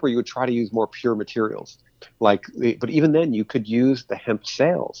rolling paper, you would try to use more pure materials. But even then, you could use the hemp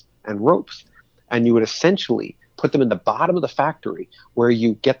sails and ropes. And you would essentially put them in the bottom of the factory where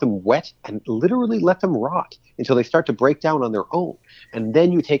you get them wet and literally let them rot until they start to break down on their own. And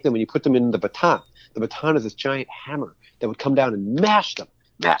then you take them and you put them in the baton. The baton is this giant hammer that would come down and mash them.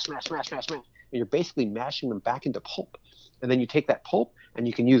 Mash, mash, mash, mash, mash. And you're basically mashing them back into pulp. And then you take that pulp and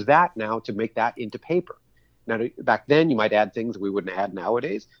you can use that now to make that into paper. Now, back then, you might add things we wouldn't add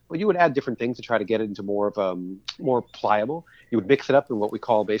nowadays. Well, you would add different things to try to get it into more of more pliable. You would mix it up in what we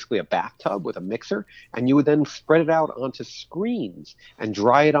call basically a bathtub with a mixer, and you would then spread it out onto screens and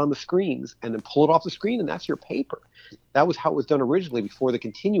dry it on the screens, and then pull it off the screen, and that's your paper. That was how it was done originally before the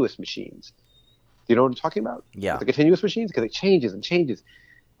continuous machines. Do you know what I'm talking about? Yeah. The continuous machines, because it changes and changes.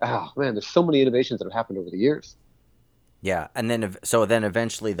 Oh man, there's so many innovations that have happened over the years. Yeah, and then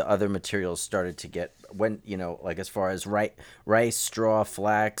eventually the other materials started to get like as far as rice, straw,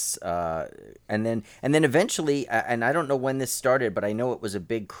 flax, and then eventually, and I don't know when this started, but I know it was a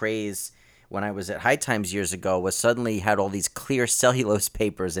big craze when I was at High Times years ago. Was suddenly had all these clear cellulose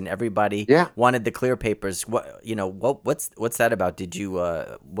papers, and everybody Yeah. wanted the clear papers. What's that about? Did you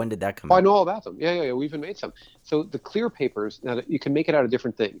when did that come Oh, I out? know all about them. Yeah. We even made some. So the clear papers, now you can make it out of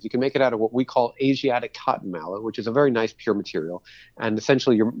different things. You can make it out of what we call Asiatic cotton mallet, which is a very nice pure material. And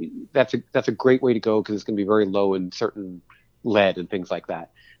essentially, that's a great way to go because it's going to be very low in certain lead and things like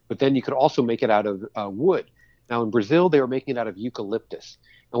that. But then you could also make it out of wood. Now in Brazil, they were making it out of eucalyptus.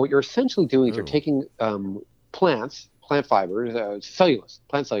 And what you're essentially doing is you're Ooh. taking plant fibers,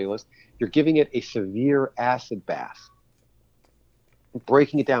 plant cellulose. You're giving it a severe acid bath.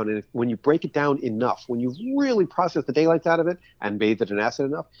 breaking it down. And when you break it down enough, when you really process the daylights out of it and bathe it in acid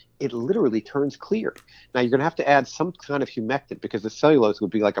enough, it literally turns clear. Now, you're going to have to add some kind of humectant because the cellulose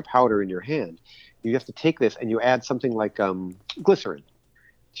would be like a powder in your hand. You have to take this and you add something like glycerin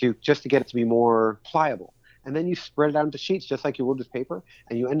just to get it to be more pliable. And then you spread it out into sheets just like you would with paper,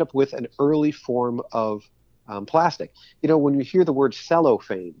 and you end up with an early form of plastic. When you hear the word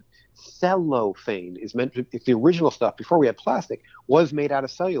cellophane is meant to, if the original stuff before we had plastic was made out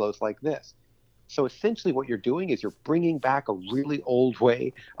of cellulose like this. So essentially what you're doing is you're bringing back a really old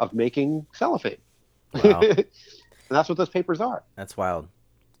way of making cellophane. Wow. And that's what those papers are. That's wild.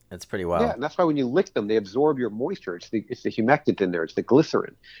 That's pretty wild. Yeah, and that's why when you lick them, they absorb your moisture. It's the humectant in there. It's the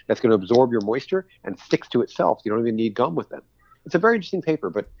glycerin that's going to absorb your moisture and sticks to itself. You don't even need gum with them. It's a very interesting paper,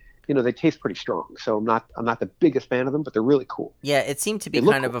 but they taste pretty strong. So I'm not the biggest fan of them, but they're really cool. Yeah, it seemed to be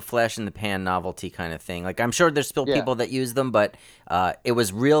kind of a flash in the pan novelty kind of thing. Like, I'm sure there's still people that use them, but it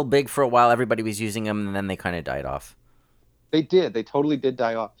was real big for a while. Everybody was using them, and then they kind of died off. They did. They totally did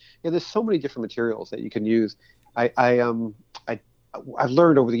die off. Yeah, there's so many different materials that you can use. I've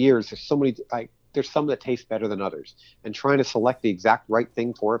learned over the years there's some that taste better than others, and trying to select the exact right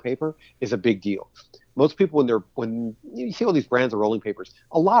thing for a paper is a big deal. Most people, when you see all these brands of rolling papers,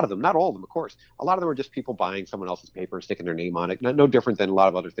 a lot of them, not all of them, of course, a lot of them are just people buying someone else's paper and sticking their name on it. No different than a lot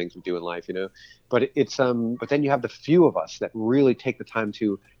of other things we do in life, But but then you have the few of us that really take the time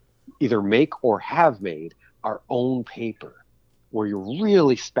to either make or have made our own paper, where you're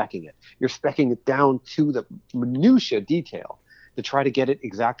really specking it. You're specking it down to the minutia detail to try to get it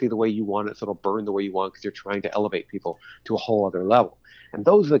exactly the way you want it, so it'll burn the way you want, because you're trying to elevate people to a whole other level. And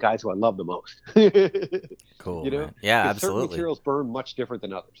those are the guys who I love the most. Cool. Yeah, absolutely. Certain materials burn much different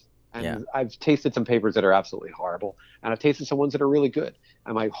than others. And I've tasted some papers that are absolutely horrible, and I've tasted some ones that are really good.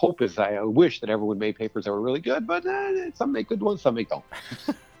 And my hope is, I wish that everyone made papers that were really good, but some make good ones, some make don't.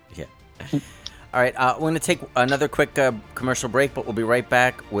 Yeah. All right, we're going to take another quick commercial break, but we'll be right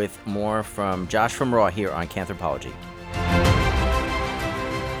back with more from Josh from Raw here on Canthropology.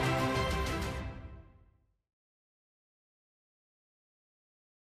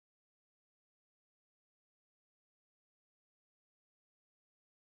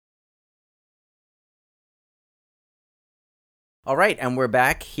 All right, and we're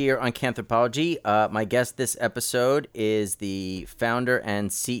back here on Canthropology. My guest this episode is the founder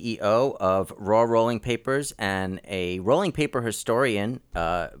and CEO of Raw Rolling Papers and a rolling paper historian,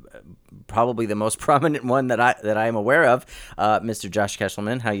 probably the most prominent one that I am aware of, Mr. Josh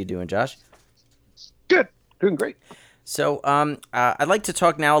Kesselman. How you doing, Josh? Good, doing great. So I'd like to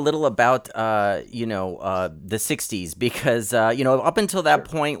talk now a little about, the 60s, because, up until that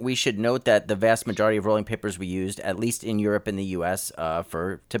point, we should note that the vast majority of rolling papers we used, at least in Europe and the U.S.,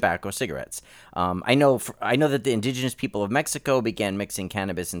 for tobacco cigarettes. I know that the indigenous people of Mexico began mixing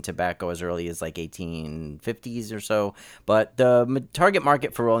cannabis and tobacco as early as like 1850s or so, but the target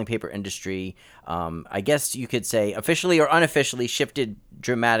market for rolling paper industry, I guess you could say officially or unofficially,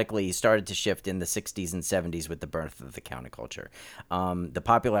 started to shift in the 60s and 70s with the birth of the counterculture. The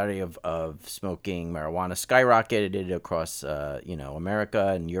popularity of smoking marijuana skyrocketed across, America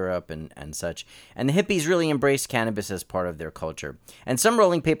and Europe and such. And the hippies really embraced cannabis as part of their culture. And some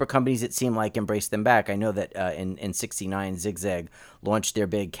rolling paper companies, it seemed like, embraced them back. I know that in 69, Zigzag launched their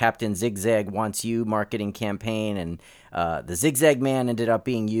big Captain Zigzag Wants You marketing campaign, and the Zigzag Man ended up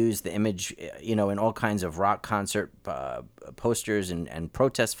being used, the image, in all kinds of rock concert posters and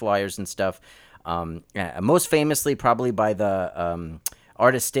protest flyers and stuff. Most famously, probably by the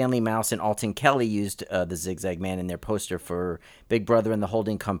artists Stanley Mouse and Alton Kelly used the Zigzag Man in their poster for Big Brother and the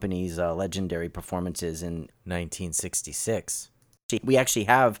Holding Company's legendary performances in 1966. We actually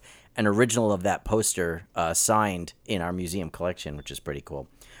have an original of that poster signed in our museum collection, which is pretty cool.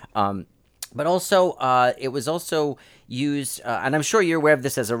 But also, it was also used, and I'm sure you're aware of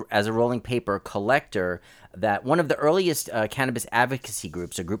this as a rolling paper collector, that one of the earliest cannabis advocacy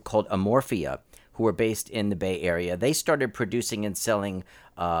groups, a group called Amorphia, who were based in the Bay Area, they started producing and selling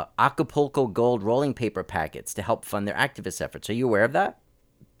Acapulco Gold rolling paper packets to help fund their activist efforts. Are you aware of that?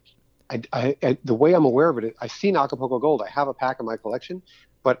 The way I'm aware of it, I've seen Acapulco Gold. I have a pack in my collection,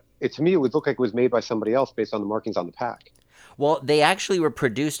 but to me, it would look like it was made by somebody else based on the markings on the pack. Well, they actually were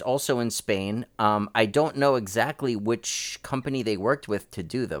produced also in Spain. I don't know exactly which company they worked with to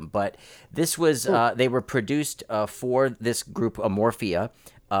do them, but this was they were produced for this group Amorphia,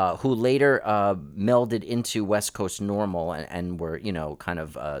 who later melded into West Coast Normal and were, kind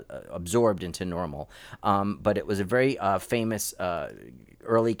of absorbed into Normal. But it was a very famous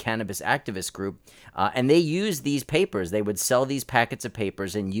early cannabis activist group, and they used these papers. They would sell these packets of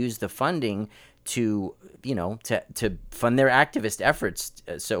papers and use the funding to to fund their activist efforts.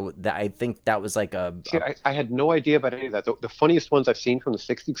 So that, I think that was like I had no idea about any of that. The funniest ones I've seen from the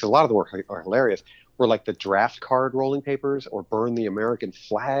 60s, because a lot of them are hilarious, were like the draft card rolling papers or burn the American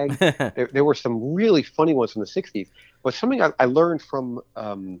flag. There were some really funny ones from the 60s. But something I learned from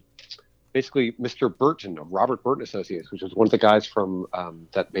basically Mr. Burton of Robert Burton Associates, which was one of the guys from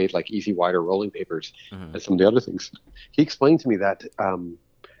that made like Easy Wider rolling papers and some of the other things. He explained to me that,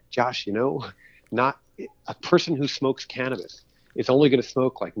 Josh, not a person who smokes cannabis is only going to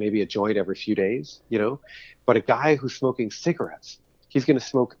smoke like maybe a joint every few days, but a guy who's smoking cigarettes, he's going to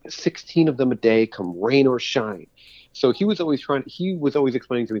smoke 16 of them a day, come rain or shine. So he was always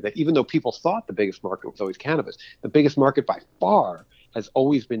explaining to me that even though people thought the biggest market was always cannabis, the biggest market by far has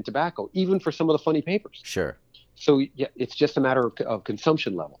always been tobacco, even for some of the funny papers. Sure. So yeah, it's just a matter of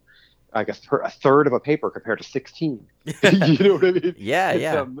consumption level. I guess a third of a paper compared to 16. You know what I mean?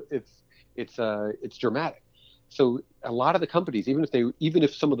 Yeah. It's dramatic. So a lot of the companies, even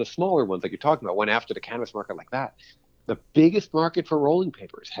if some of the smaller ones like you're talking about went after the cannabis market like that, the biggest market for rolling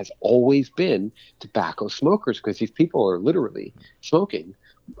papers has always been tobacco smokers, because these people are literally smoking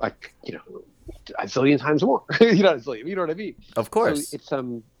like a zillion times more. You know what I mean? Of course. So it's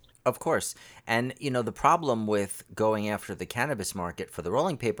Of course. And, the problem with going after the cannabis market for the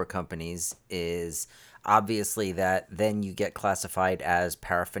rolling paper companies is obviously that then you get classified as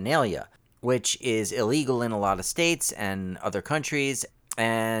paraphernalia, which is illegal in a lot of states and other countries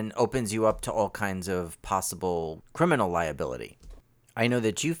and opens you up to all kinds of possible criminal liability. I know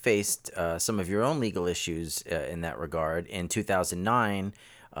that you faced some of your own legal issues in that regard in 2009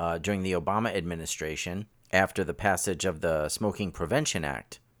 during the Obama administration after the passage of the Smoking Prevention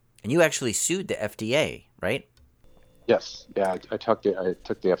Act. And you actually sued the FDA, right? Yes. Yeah, I took the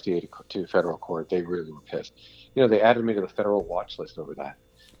FDA to federal court. They really were pissed. They added me to the federal watch list over that.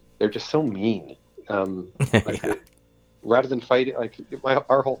 They're just so mean. Rather than fight it,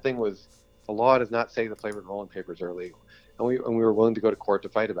 our whole thing was the law does not say the flavored rolling papers are illegal, and we were willing to go to court to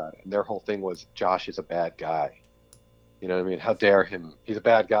fight about it. And their whole thing was Josh is a bad guy. You know what I mean? How dare him? He's a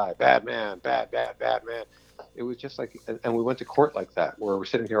bad guy, bad man, bad man. It was just like, and we went to court like that, where we're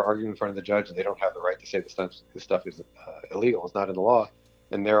sitting here arguing in front of the judge, and they don't have the right to say this stuff is illegal. It's not in the law.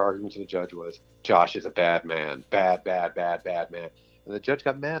 And their argument to the judge was, Josh is a bad man, bad man. And the judge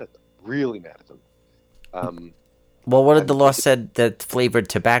got mad at them, really mad at them. Well, what did the law said that flavored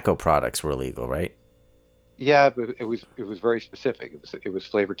tobacco products were illegal, right? Yeah, but it was very specific. It was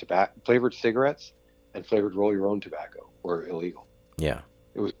flavored cigarettes and flavored roll your own tobacco were illegal. Yeah.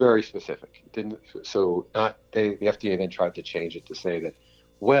 It was very specific. The FDA then tried to change it to say that,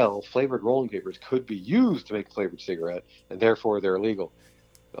 well, flavored rolling papers could be used to make a flavored cigarette, and therefore they're illegal.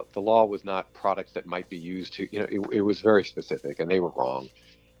 The law was not products that might be used to, it was very specific, and they were wrong.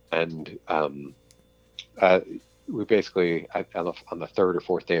 And we basically, on the third or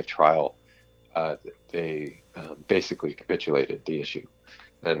fourth day of trial, they basically capitulated the issue.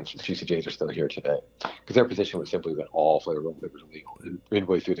 And GCJs are still here today, because their position was simply that all flavored rolling papers are illegal. And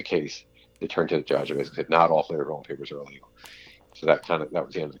midway through the case, they turned to the judge and basically said, not all flavored rolling papers are illegal. So that was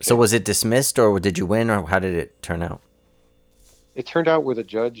the end of the case. So was it dismissed, or did you win, or how did it turn out? It turned out where the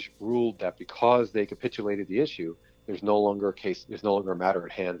judge ruled that because they capitulated the issue, there's no longer a case, there's no longer a matter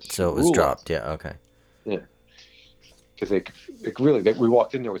at hand. So it was dropped. Yeah. Okay. Yeah. Because we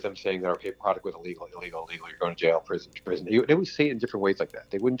walked in there with them saying that our product was illegal, you're going to jail, prison. They would say it in different ways like that.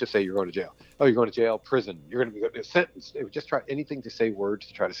 They wouldn't just say you're going to jail. Oh, you're going to jail, prison. You're going to be sentenced. They would just try anything to say words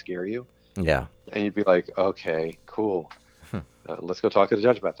to try to scare you. Yeah. And you'd be like, okay, cool. Let's go talk to the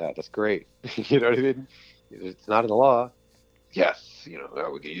judge about that. That's great. You know what I mean? It's not in the law. Yes,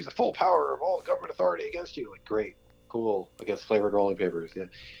 we can use the full power of all government authority against you. Like, great, cool, against flavored rolling papers. Yeah,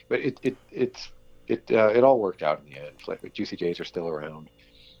 but it all worked out in the end. Like, Juicy J's are still around.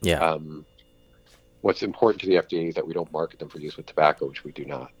 Yeah. What's important to the FDA is that we don't market them for use with tobacco, which we do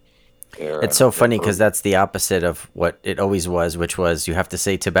not. It's so funny because that's the opposite of what it always was, which was you have to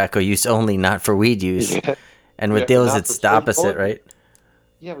say tobacco use only, not for weed use. Yeah. And with those, it's the opposite, right?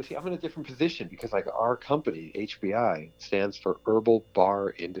 Yeah, but see, I'm in a different position because our company, HBI, stands for Herbal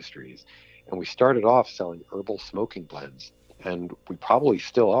Bar Industries. And we started off selling herbal smoking blends. And we probably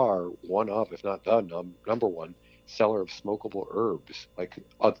still are one of, if not the number one seller of smokable herbs,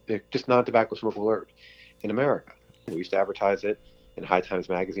 just non-tobacco smokable herbs in America. We used to advertise it in High Times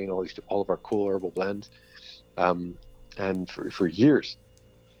magazine, all of our cool herbal blends, and for years.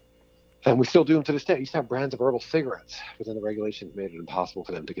 And we still do them to this day. We used to have brands of herbal cigarettes, but then the regulations made it impossible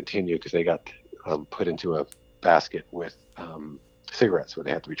for them to continue because they got put into a basket with cigarettes where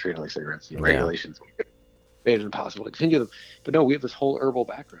they have to be treated like cigarettes. The regulations made it impossible to continue them. But no, we have this whole herbal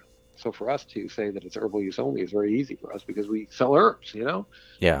background. So for us to say that it's herbal use only is very easy for us because we sell herbs, you know?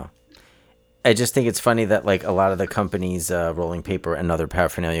 Yeah. I just think it's funny that like a lot of the companies, rolling paper and other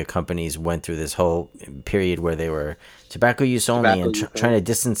paraphernalia companies, went through this whole period where they were tobacco use only and trying to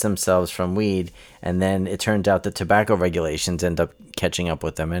distance themselves from weed, and then it turned out that tobacco regulations end up catching up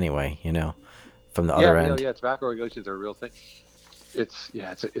with them anyway. From the other end. Yeah, tobacco regulations are a real thing. It's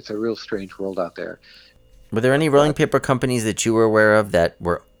a real strange world out there. Were there any rolling paper companies that you were aware of that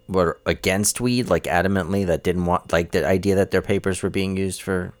were against weed, like adamantly, that didn't want, like, the idea that their papers were being used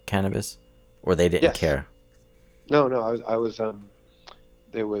for cannabis? Or they didn't care? No,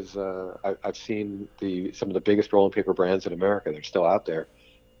 I've seen some of the biggest rolling paper brands in America. They're still out there.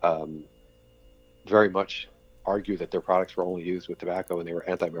 Very much argue that their products were only used with tobacco and they were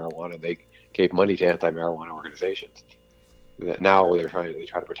anti-marijuana. They gave money to anti-marijuana organizations. Now they try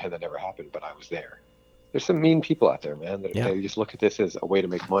to pretend that never happened, but I was there. There's some mean people out there, man. They just look at this as a way to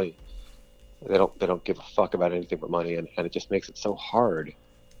make money. They don't give a fuck about anything but money, and it just makes it so hard.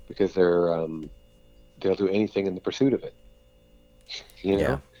 Because they'll do anything in the pursuit of it. You know?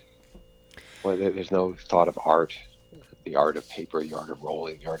 Yeah. Well, there's no thought of art, the art of paper, the art of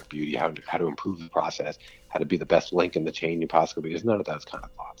rolling, the art of beauty, how to improve the process, how to be the best link in the chain you possibly be. There's none of those kind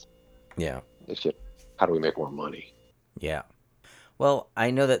of thoughts. Yeah. It's just, how do we make more money? Yeah. Well,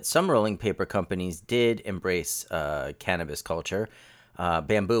 I know that some rolling paper companies did embrace cannabis culture.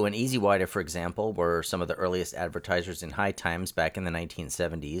 Bamboo and Easy Wider, for example, were some of the earliest advertisers in High Times back in the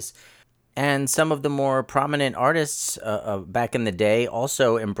 1970s. And some of the more prominent artists back in the day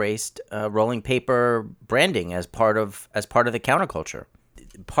also embraced rolling paper branding as part of the counterculture.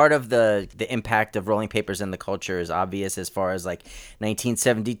 Part of the impact of rolling papers in the culture is obvious, as far as like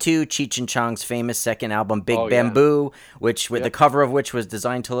 1972, Cheech and Chong's famous second album, Big Bamboo, the cover of which was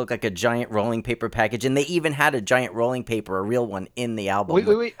designed to look like a giant rolling paper package, and they even had a giant rolling paper, a real one, in the album.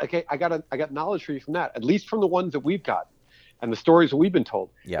 Wait. Okay, I got knowledge for you from that, at least from the ones that we've gotten and the stories that we've been told.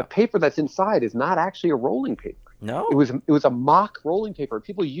 Yeah. The paper that's inside is not actually a rolling paper. No, it was a mock rolling paper.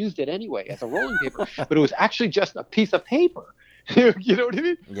 People used it anyway as a rolling paper, but it was actually just a piece of paper. You know what I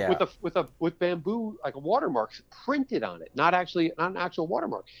mean? Yeah. With bamboo, like, watermarks printed on it, not an actual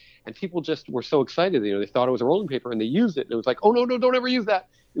watermark. And people just were so excited. They thought it was a rolling paper and they used it. And it was like, oh no, don't ever use that.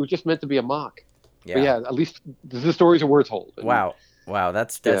 It was just meant to be a mock. Yeah. But yeah, at least the stories are worth told. Wow,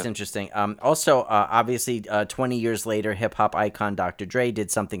 that's interesting. Also, obviously, 20 years later, hip-hop icon Dr. Dre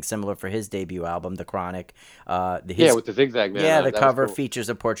did something similar for his debut album, The Chronic. With the zigzag, man. Yeah, the cover features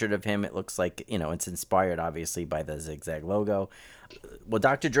a portrait of him. It looks like, it's inspired, obviously, by the zigzag logo. Well,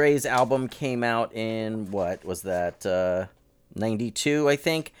 Dr. Dre's album came out in, what was that, 92, I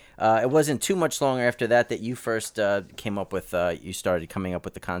think. It wasn't too much longer after that you first you started coming up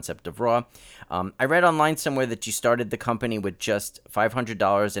with the concept of Raw. I read online somewhere that you started the company with just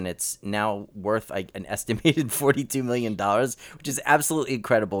 $500, and it's now worth an estimated $42 million, which is absolutely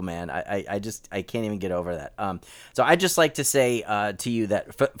incredible, man. I can't even get over that. So I'd just like to say to you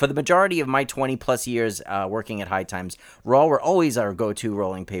that for the majority of my 20 plus years working at High Times, Raw were always our go-to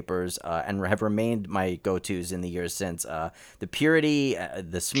rolling papers, and have remained my go-tos in the years since. The purity,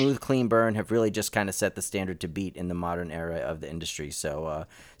 the smooth, clean burn have really just kind of set the standard to beat in the modern era of the industry. So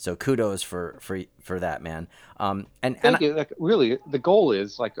kudos for that, man. Thank you. Like, really, the goal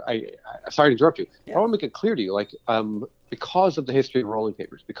is, like, sorry to interrupt you. Yeah. I want to make it clear to you, like, because of the history of rolling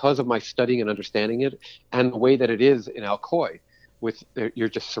papers, because of my studying and understanding it, and the way that it is in Alcoy, you're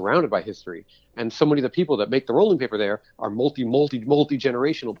just surrounded by history, and so many of the people that make the rolling paper there are multi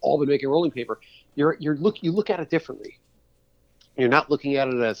generational, all been making rolling paper. You look at it differently. You're not looking at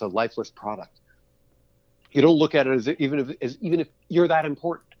it as a lifeless product. You don't look at it as even if you're that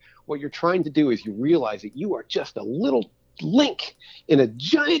important. What you're trying to do is you realize that you are just a little link in a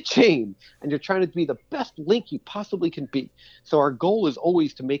giant chain, and you're trying to be the best link you possibly can be. So our goal is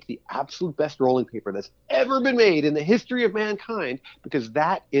always to make the absolute best rolling paper that's ever been made in the history of mankind, because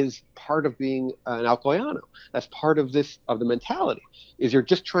that is part of being an Alcoyano. That's part of the mentality, is you're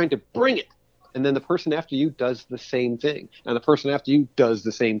just trying to bring it. And then the person after you does the same thing, and the person after you does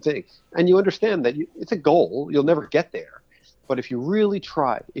the same thing. And you understand that it's a goal. You'll never get there. But if you really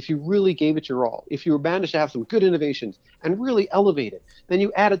tried, if you really gave it your all, if you managed to have some good innovations and really elevate it, then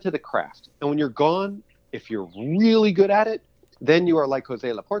you add it to the craft. And when you're gone, if you're really good at it, then you are like Jose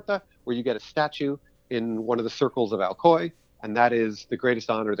Laporta, where you get a statue in one of the circles of Alcoy, and that is the greatest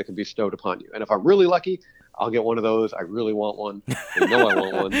honor that can be bestowed upon you. And if I'm really lucky, I'll get one of those. I really want one. I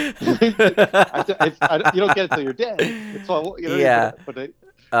want one. You don't get it till you're dead. It's all, yeah. But they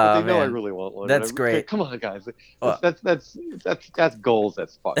know I really want one. That's great. Come on, guys. That's goals.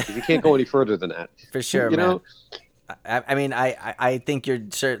 That's fun, because you can't go any further than that. For sure, man. I mean, I think you're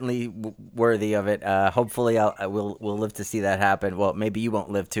certainly worthy of it. Hopefully, we'll live to see that happen. Well, maybe you won't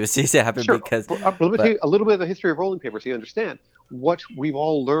live to see it happen Sure. because. Let me tell you a little bit of the history of rolling paper so you understand. What we've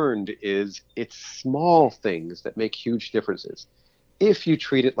all learned is it's small things that make huge differences. If you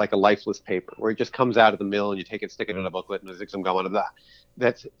treat it like a lifeless paper, where it just comes out of the mill and you take it, stick it in a booklet, and stick some gum on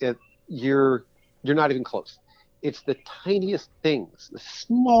that's it. You're not even close. It's the tiniest things, the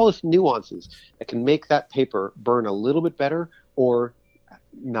smallest nuances that can make that paper burn a little bit better or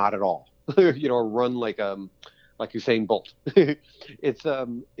not at all. Run like Usain Bolt. It's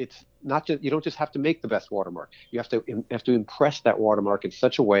not just, you don't just have to make the best watermark. You have to impress that watermark in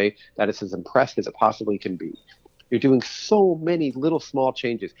such a way that it's as impressed as it possibly can be. You're doing so many little small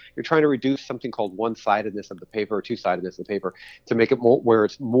changes. You're trying to reduce something called one-sidedness of the paper or two-sidedness of the paper to make it more where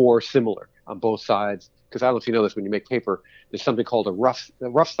it's more similar on both sides. Because I don't know if you know this, when you make paper, there's something called a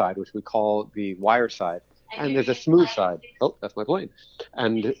rough side, which we call the wire side, and there's a smooth side. Oh, that's my plane.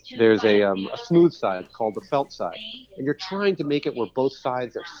 And there's a smooth side called the felt side. And you're trying to make it where both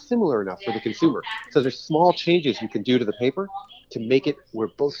sides are similar enough for the consumer. So there's small changes you can do to the paper to make it where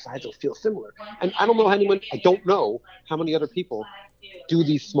both sides will feel similar. And I don't know how many other people do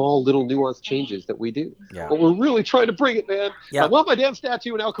these small little nuanced changes that we do. Yeah. But we're really trying to bring it, man. Yeah. I want my damn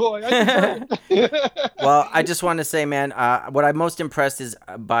statue in Alcoy. Well, I just want to say, man, what I'm most impressed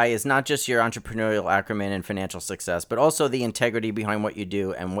by is not just your entrepreneurial acumen and financial success, but also the integrity behind what you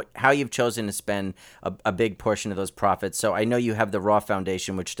do and how you've chosen to spend a big portion of those profits. So I know you have the Raw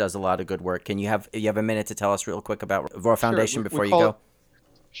Foundation, which does a lot of good work. Can you have a minute to tell us real quick about Raw Foundation before you go?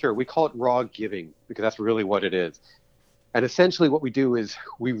 Sure. We call it raw giving because that's really what it is. And essentially what we do is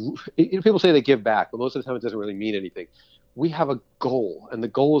people say they give back, but most of the time it doesn't really mean anything. We have a goal, and the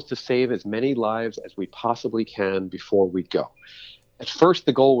goal is to save as many lives as we possibly can before we go. At first,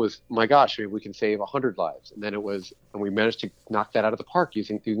 the goal was, my gosh, maybe we can save 100 lives. And then we managed to knock that out of the park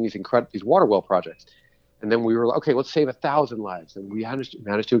using these water well projects. And then we were like, okay, let's save 1,000 lives. And we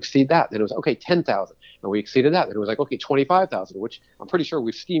managed to exceed that. Then it was, okay, 10,000. And we exceeded that. Then it was like, okay, 25,000, which I'm pretty sure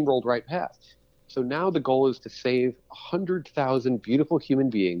we've steamrolled right past. So now the goal is to save 100,000 beautiful human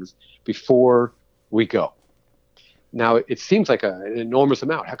beings before we go. Now, it seems like an enormous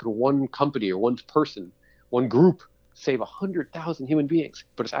amount. How could one company or one person, one group save 100,000 human beings?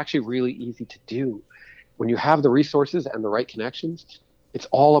 But it's actually really easy to do. When you have the resources and the right connections, it's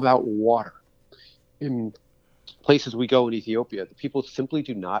all about water. In places we go in Ethiopia, the people simply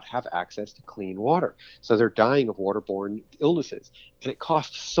do not have access to clean water. So they're dying of waterborne illnesses. And it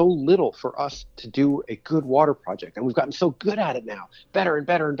costs so little for us to do a good water project. And we've gotten so good at it now, better and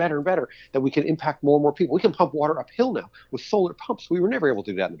better and better and better, that we can impact more and more people. We can pump water uphill now with solar pumps. We were never able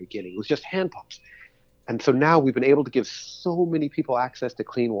to do that in the beginning. It was just hand pumps. And so now we've been able to give so many people access to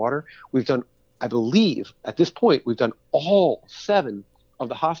clean water. We've done, I believe, at this point, we've done all 7 of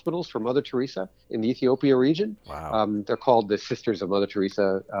the hospitals for Mother Teresa in the Ethiopia region. Wow. They're called the Sisters of Mother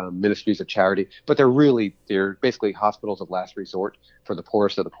Teresa Ministries of Charity, but they're basically hospitals of last resort for the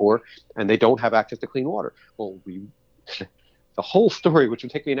poorest of the poor, and they don't have access to clean water. Well, the whole story, which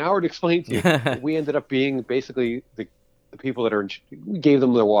would take me an hour to explain to you, we ended up being basically the people that we gave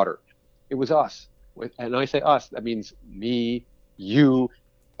them their water. It was us. And I say us, that means me, you,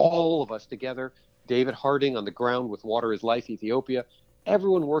 all of us together, David Harding on the ground with Water is Life Ethiopia,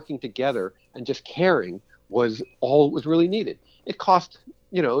 everyone working together and just caring was all that was really needed. It cost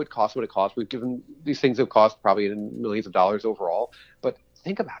what it cost. We've given these things have cost probably millions of dollars overall, but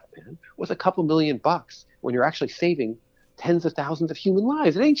think about it, man. What's a couple $1,000,000 when you're actually saving tens of thousands of human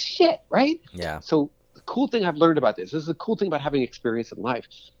lives? It ain't shit, right? Yeah. So the cool thing I've learned about this is the cool thing about having experience in life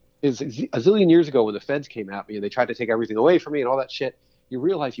is a zillion years ago when the feds came at me and they tried to take everything away from me and all that shit, you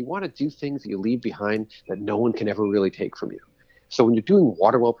realize you want to do things that you leave behind that no one can ever really take from you. So when you're doing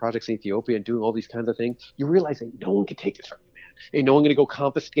water well projects in Ethiopia and doing all these kinds of things, you realize that no one can take this from you, man. Ain't no one going to go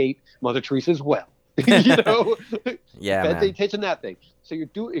confiscate Mother Teresa's well. Yeah, Feds ain't touching that thing. So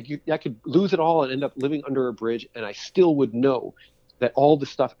I could lose it all and end up living under a bridge, and I still would know that all this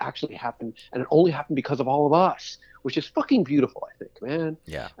stuff actually happened, and it only happened because of all of us, which is fucking beautiful, I think, man.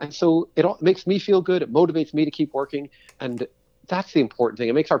 Yeah. And so it makes me feel good. It motivates me to keep working, and that's the important thing.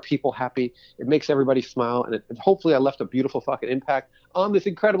 It makes our people happy. It makes everybody smile. And hopefully I left a beautiful fucking impact on this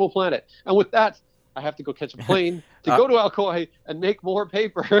incredible planet. And with that, I have to go catch a plane to go to Alcoy and make more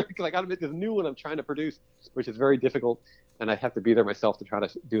paper because I got to make this new one I'm trying to produce, which is very difficult. And I have to be there myself to try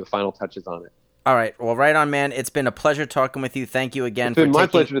to do the final touches on it. All right. Well, right on, man. It's been a pleasure talking with you. Thank you again. It's been my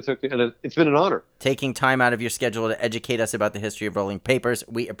pleasure to talk to you, and it's been an honor. Taking time out of your schedule to educate us about the history of rolling papers.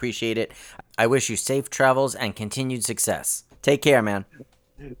 We appreciate it. I wish you safe travels and continued success. Take care, man.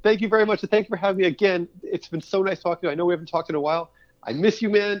 Thank you very much, and thank you for having me again. It's been so nice talking to you. I know we haven't talked in a while. I miss you,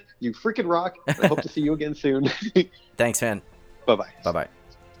 man. You freaking rock. I hope to see you again soon. Thanks, man. Bye-bye. Bye-bye.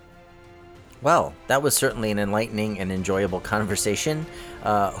 Well, that was certainly an enlightening and enjoyable conversation.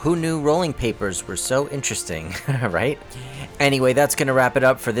 Who knew rolling papers were so interesting, right? Anyway, that's going to wrap it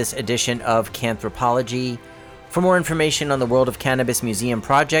up for this edition of Canthropology. For more information on the World of Cannabis Museum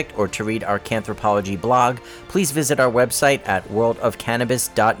project or to read our Canthropology blog, please visit our website at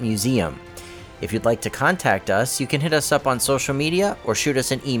worldofcannabis.museum. If you'd like to contact us, you can hit us up on social media or shoot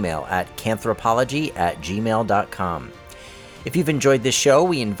us an email at canthropology@gmail.com. If you've enjoyed this show,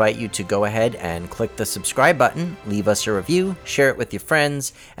 we invite you to go ahead and click the subscribe button, leave us a review, share it with your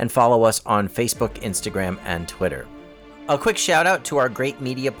friends, and follow us on Facebook, Instagram, and Twitter. A quick shout out to our great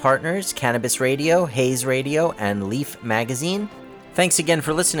media partners, Cannabis Radio, Hayes Radio, and Leaf Magazine. Thanks again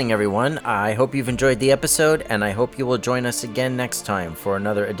for listening, everyone. I hope you've enjoyed the episode, and I hope you will join us again next time for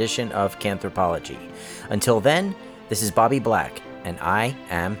another edition of Canthropology. Until then, this is Bobby Black, and I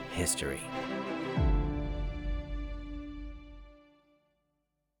am history.